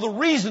of all the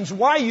reasons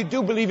why you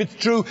do believe it's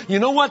true, you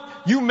know what?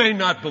 You may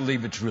not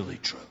believe it's really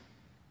true.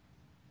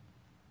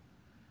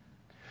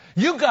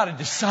 You got to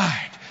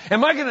decide.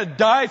 Am I going to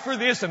die for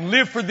this and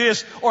live for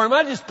this? Or am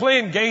I just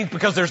playing games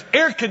because there's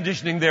air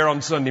conditioning there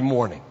on Sunday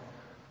morning?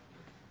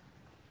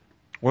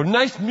 Or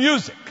nice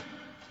music?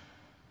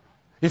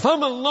 If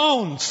I'm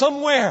alone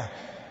somewhere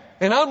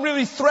and I'm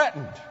really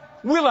threatened,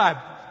 will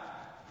I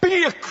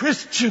be a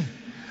Christian?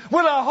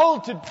 Will I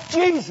hold to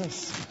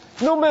Jesus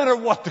no matter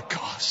what the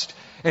cost?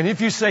 And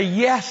if you say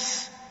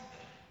yes,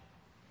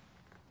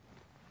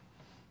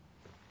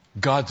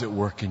 God's at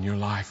work in your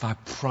life. I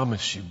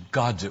promise you,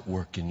 God's at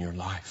work in your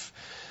life.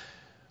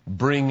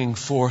 Bringing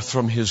forth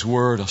from His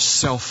Word a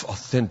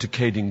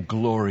self-authenticating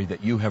glory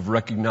that you have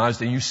recognized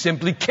that you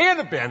simply can't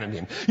abandon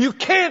Him. You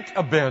can't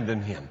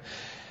abandon Him.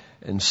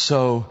 And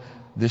so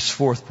this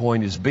fourth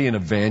point is be an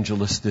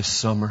evangelist this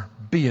summer.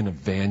 Be an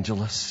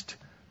evangelist.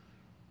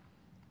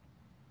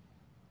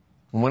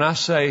 When I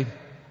say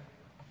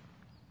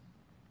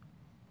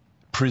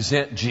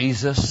present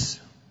Jesus,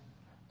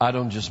 I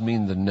don't just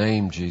mean the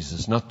name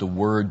Jesus, not the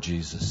word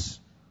Jesus.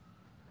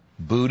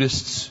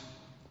 Buddhists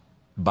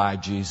buy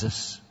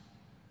Jesus.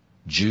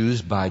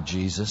 Jews buy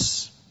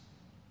Jesus.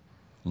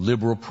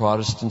 Liberal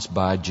Protestants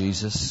buy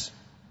Jesus.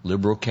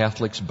 Liberal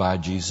Catholics buy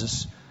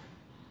Jesus.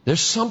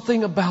 There's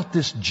something about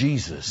this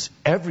Jesus.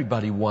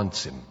 Everybody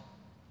wants him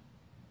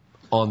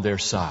on their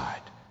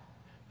side.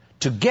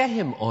 To get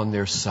him on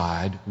their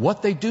side,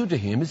 what they do to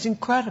him is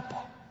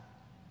incredible.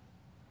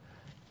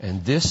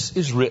 And this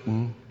is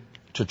written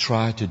to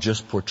try to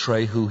just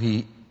portray who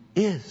he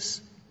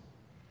is.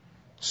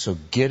 So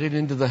get it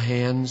into the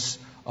hands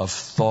of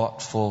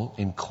thoughtful,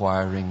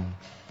 inquiring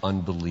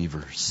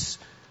unbelievers.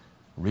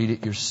 Read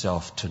it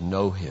yourself to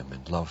know him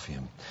and love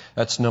him.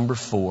 That's number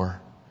 4.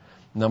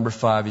 Number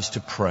 5 is to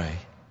pray.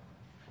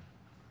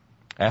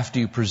 After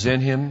you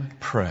present him,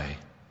 pray.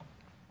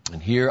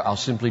 And here I'll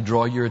simply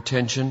draw your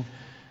attention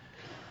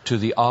to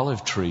the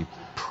Olive Tree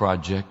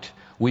Project.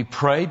 We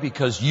pray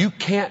because you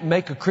can't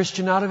make a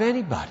Christian out of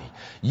anybody.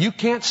 You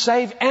can't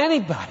save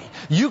anybody.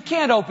 You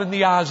can't open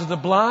the eyes of the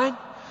blind.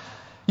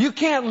 You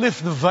can't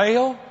lift the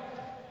veil.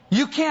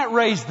 You can't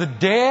raise the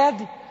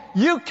dead.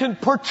 You can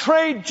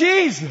portray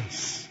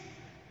Jesus.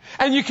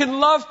 And you can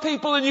love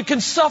people and you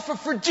can suffer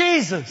for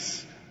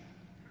Jesus.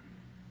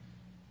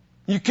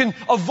 You can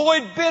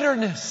avoid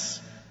bitterness.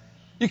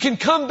 You can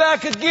come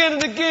back again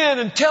and again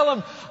and tell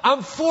them,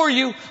 I'm for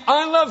you,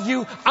 I love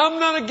you, I'm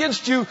not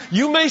against you.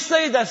 You may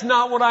say that's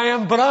not what I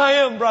am, but I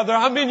am, brother.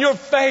 I'm in your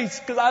face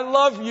because I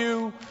love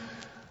you.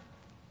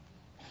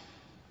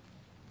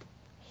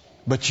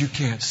 But you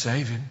can't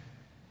save him.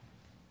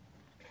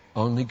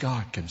 Only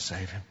God can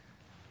save him.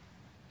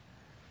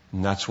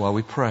 And that's why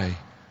we pray.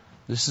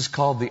 This is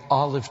called the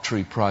Olive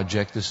Tree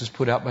Project. This is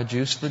put out by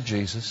Jews for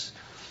Jesus.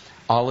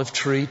 Olive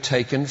tree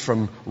taken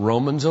from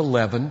Romans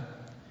 11,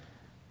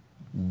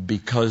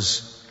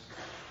 because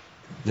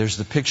there's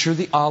the picture of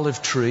the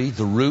olive tree.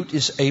 The root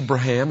is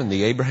Abraham and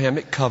the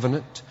Abrahamic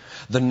covenant.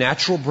 The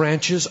natural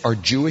branches are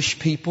Jewish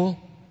people.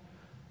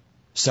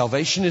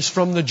 Salvation is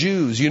from the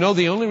Jews. You know,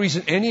 the only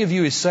reason any of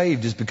you is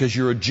saved is because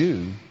you're a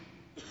Jew.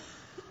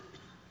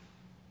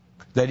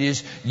 That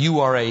is, you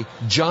are a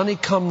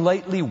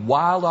Johnny-come-lately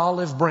wild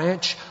olive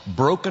branch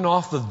broken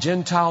off the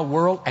Gentile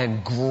world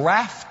and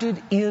grafted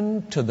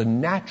into the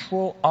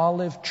natural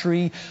olive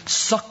tree,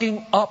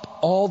 sucking up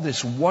all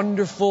this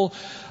wonderful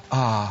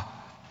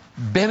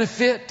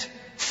benefit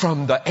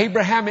from the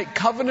Abrahamic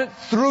covenant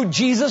through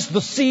Jesus,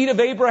 the seed of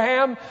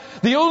Abraham.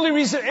 The only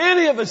reason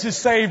any of us is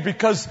saved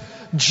because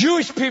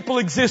Jewish people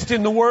exist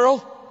in the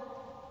world.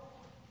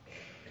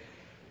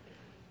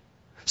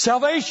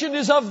 Salvation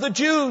is of the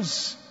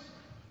Jews.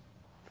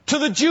 To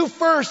the Jew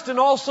first and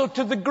also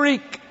to the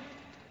Greek.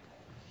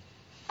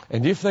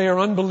 And if they are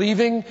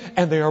unbelieving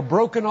and they are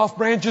broken off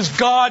branches,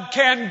 God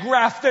can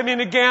graft them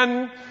in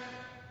again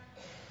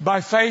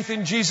by faith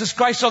in Jesus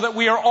Christ, so that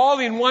we are all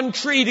in one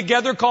tree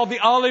together called the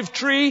olive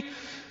tree.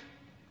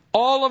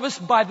 All of us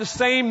by the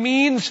same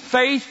means,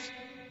 faith.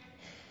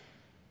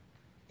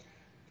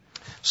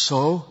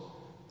 So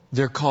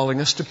they're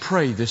calling us to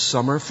pray this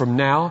summer. From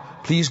now,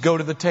 please go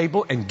to the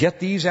table and get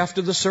these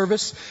after the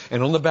service.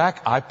 And on the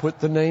back, I put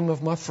the name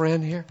of my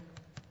friend here.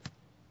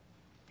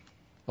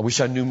 I wish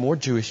I knew more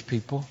Jewish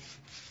people.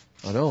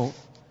 I don't.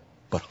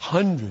 But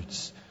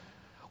hundreds.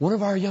 One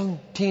of our young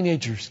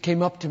teenagers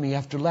came up to me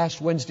after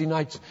last Wednesday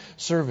night's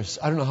service.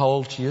 I don't know how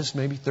old she is,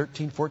 maybe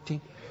 13,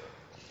 14.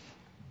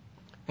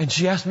 And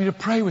she asked me to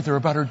pray with her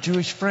about her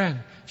Jewish friend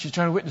she's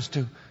trying to witness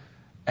to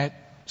at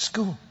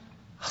school.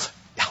 I was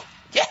like, oh,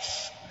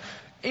 yes!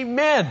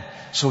 Amen.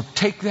 So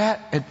take that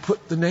and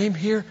put the name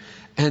here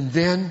and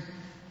then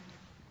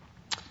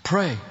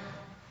pray.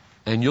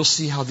 And you'll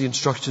see how the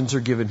instructions are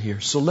given here.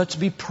 So let's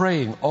be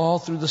praying all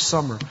through the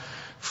summer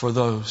for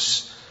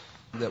those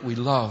that we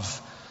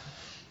love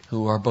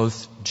who are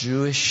both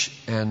Jewish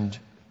and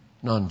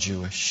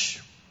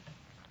non-Jewish.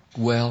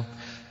 Well,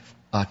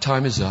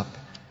 time is up,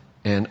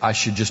 and I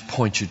should just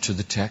point you to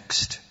the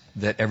text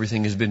that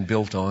everything has been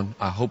built on.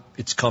 I hope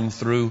it's come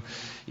through,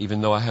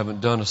 even though I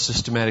haven't done a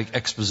systematic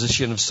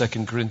exposition of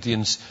 2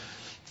 Corinthians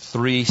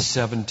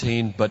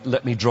 3:17. But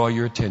let me draw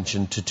your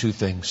attention to two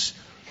things.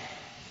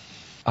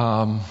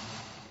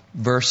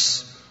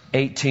 Verse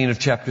 18 of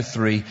chapter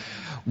 3.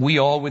 We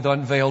all with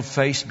unveiled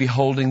face,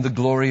 beholding the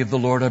glory of the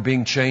Lord, are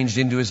being changed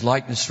into His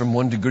likeness from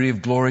one degree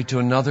of glory to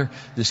another.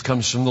 This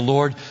comes from the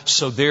Lord.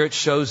 So there it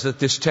shows that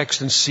this text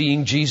and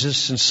seeing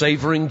Jesus and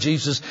savoring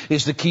Jesus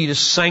is the key to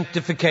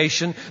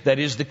sanctification. That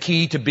is the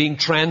key to being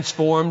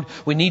transformed.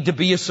 We need to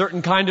be a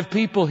certain kind of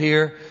people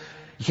here.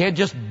 You can't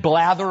just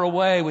blather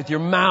away with your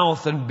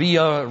mouth and be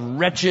a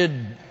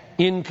wretched,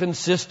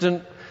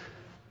 inconsistent,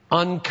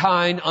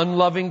 unkind,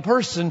 unloving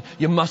person.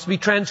 You must be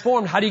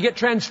transformed. How do you get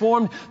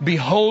transformed?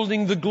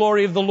 Beholding the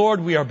glory of the Lord,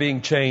 we are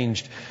being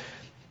changed.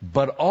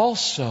 But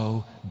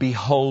also,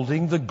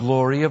 beholding the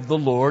glory of the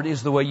Lord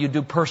is the way you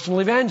do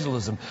personal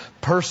evangelism.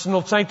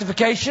 Personal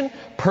sanctification,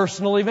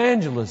 personal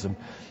evangelism.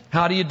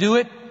 How do you do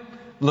it?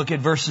 Look at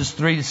verses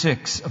 3 to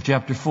 6 of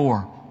chapter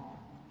 4,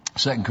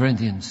 2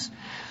 Corinthians.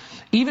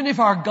 Even if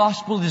our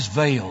gospel is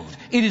veiled,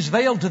 it is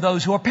veiled to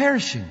those who are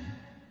perishing.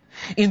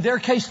 In their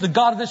case, the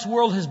God of this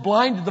world has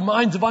blinded the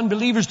minds of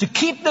unbelievers to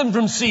keep them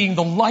from seeing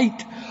the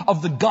light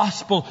of the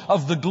gospel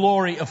of the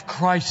glory of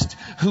Christ,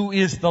 who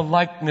is the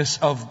likeness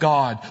of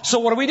God. So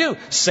what do?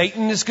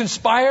 Satan is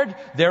conspired,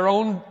 their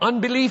own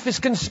unbelief is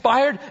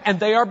conspired, and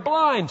they are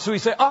blind. So we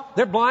say,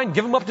 they're blind,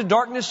 give them up to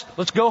darkness,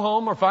 let's go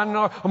home or find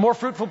a more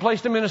fruitful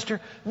place to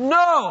minister.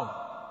 No!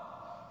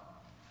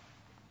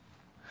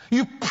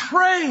 You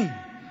pray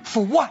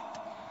for what?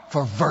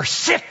 For verse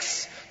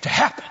 6 to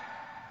happen.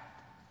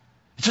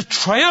 It's a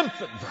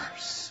triumphant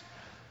verse.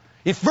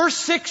 If verse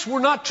 6 were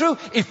not true,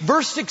 if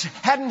verse 6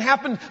 hadn't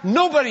happened,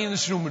 nobody in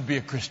this room would be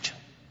a Christian.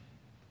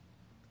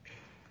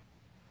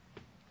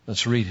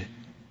 Let's read it.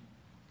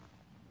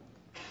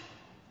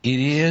 It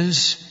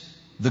is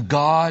the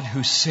God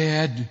who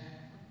said,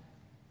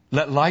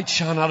 "Let light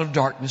shine out of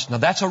darkness." Now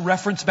that's a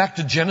reference back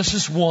to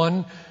Genesis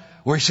 1,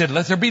 where He said,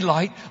 "Let there be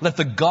light." Let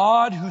the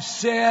God who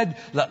said,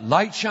 "Let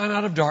light shine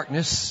out of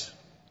darkness."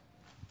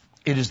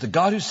 It is the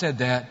God who said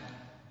that.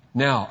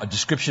 Now, a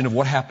description of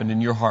what happened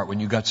in your heart when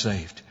you got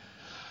saved.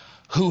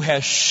 Who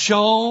has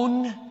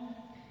shone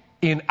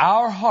in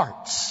our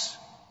hearts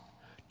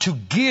to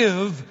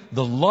give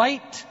the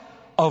light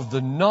of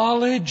the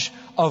knowledge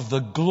of the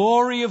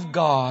glory of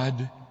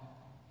God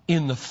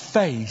in the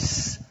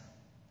face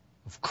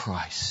of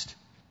Christ.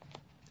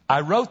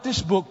 I wrote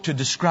this book to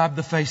describe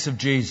the face of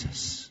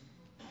Jesus.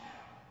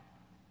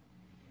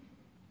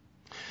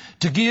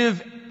 To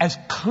give as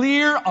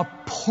clear a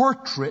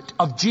portrait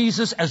of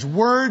Jesus as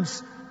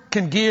words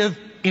can give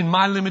in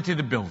my limited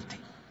ability.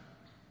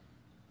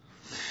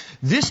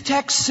 This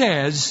text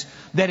says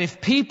that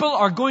if people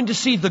are going to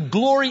see the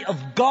glory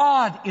of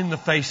God in the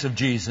face of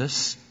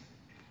Jesus,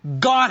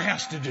 God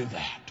has to do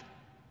that.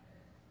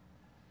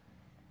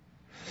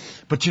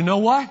 But you know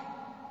what?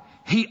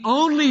 He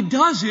only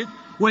does it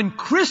when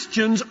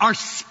Christians are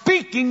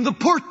speaking the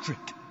portrait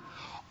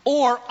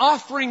or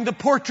offering the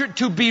portrait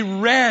to be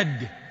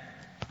read,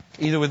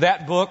 either with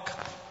that book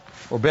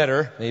or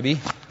better, maybe,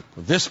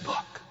 with this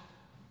book.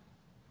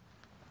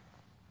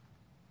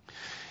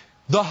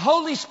 The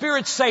Holy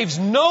Spirit saves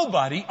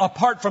nobody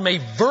apart from a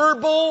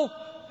verbal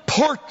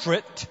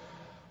portrait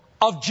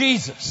of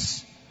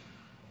Jesus,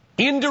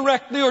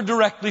 indirectly or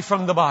directly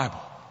from the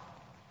Bible.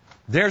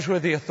 There's where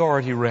the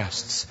authority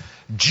rests.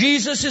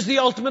 Jesus is the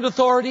ultimate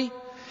authority.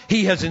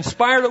 He has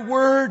inspired a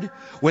word.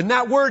 When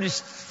that word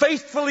is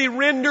faithfully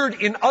rendered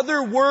in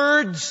other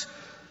words,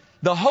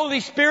 the Holy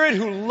Spirit,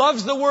 who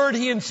loves the Word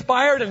He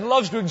inspired and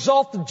loves to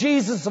exalt the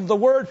Jesus of the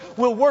Word,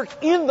 will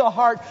work in the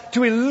heart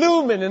to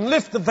illumine and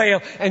lift the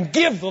veil and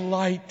give the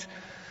light.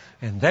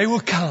 And they will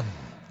come.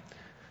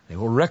 They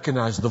will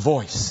recognize the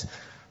voice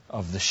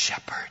of the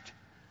shepherd.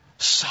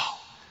 So,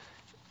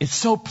 it's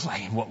so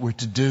plain what we're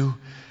to do.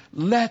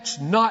 Let's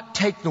not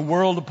take the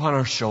world upon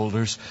our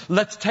shoulders.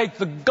 Let's take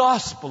the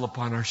gospel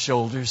upon our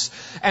shoulders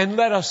and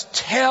let us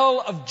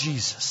tell of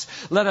Jesus.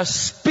 Let us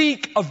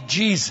speak of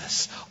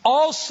Jesus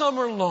all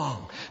summer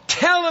long.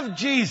 Tell of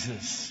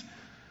Jesus.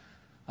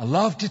 I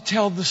love to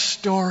tell the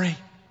story.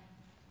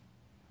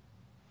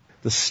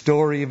 The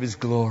story of His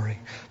glory.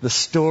 The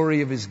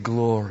story of His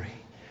glory.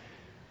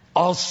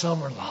 All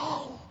summer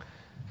long.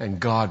 And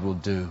God will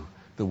do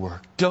the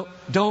work.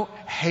 Don't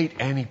hate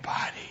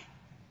anybody.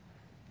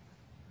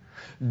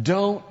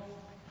 Don't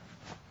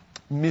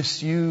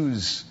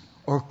misuse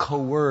or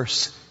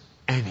coerce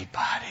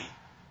anybody.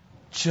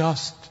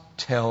 Just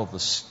tell the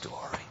story.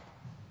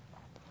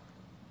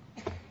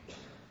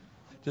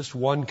 Just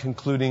one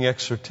concluding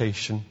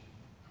exhortation.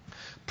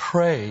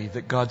 Pray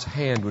that God's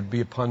hand would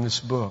be upon this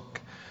book.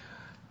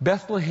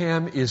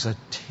 Bethlehem is a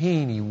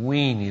teeny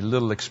weeny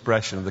little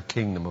expression of the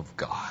kingdom of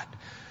God.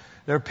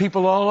 There are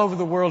people all over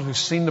the world who've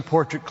seen the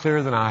portrait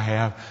clearer than I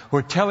have, who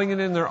are telling it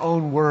in their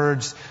own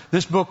words.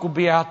 This book will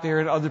be out there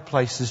in other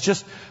places.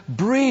 Just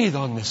breathe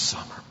on this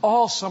summer,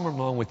 all summer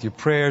long with your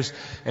prayers,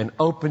 and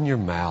open your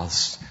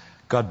mouths.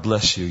 God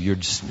bless you. You're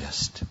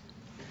dismissed.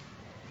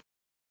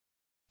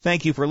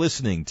 Thank you for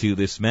listening to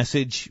this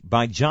message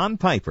by John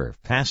Piper,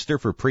 pastor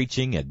for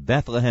preaching at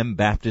Bethlehem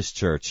Baptist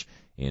Church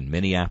in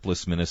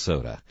Minneapolis,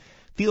 Minnesota.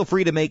 Feel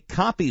free to make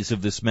copies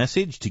of this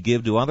message to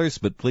give to others,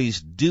 but please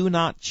do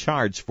not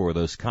charge for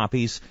those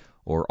copies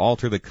or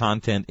alter the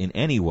content in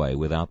any way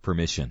without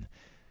permission.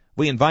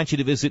 We invite you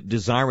to visit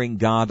Desiring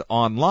God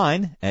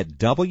online at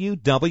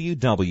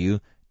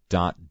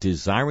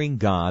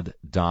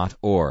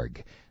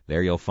www.desiringgod.org.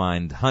 There you'll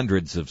find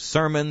hundreds of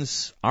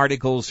sermons,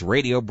 articles,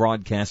 radio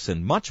broadcasts,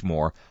 and much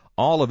more,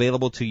 all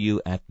available to you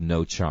at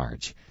no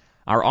charge.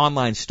 Our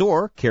online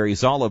store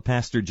carries all of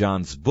Pastor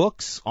John's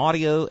books,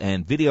 audio,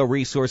 and video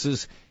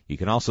resources. You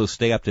can also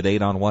stay up to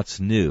date on what's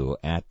new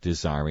at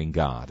Desiring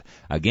God.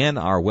 Again,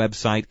 our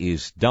website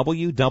is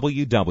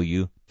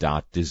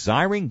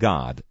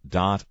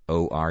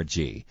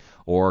www.desiringgod.org.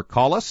 Or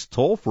call us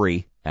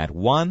toll-free at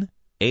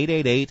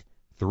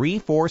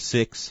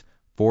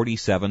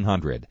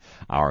 1-888-346-4700.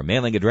 Our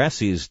mailing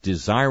address is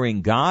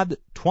Desiring God,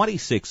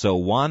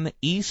 2601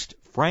 East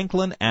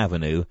Franklin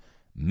Avenue,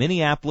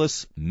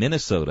 Minneapolis,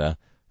 Minnesota,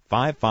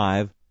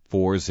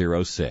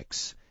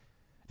 55406.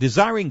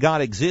 Desiring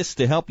God exists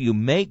to help you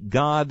make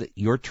God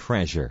your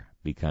treasure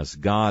because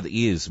God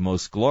is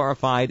most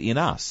glorified in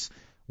us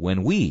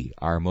when we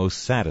are most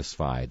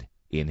satisfied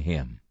in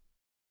Him.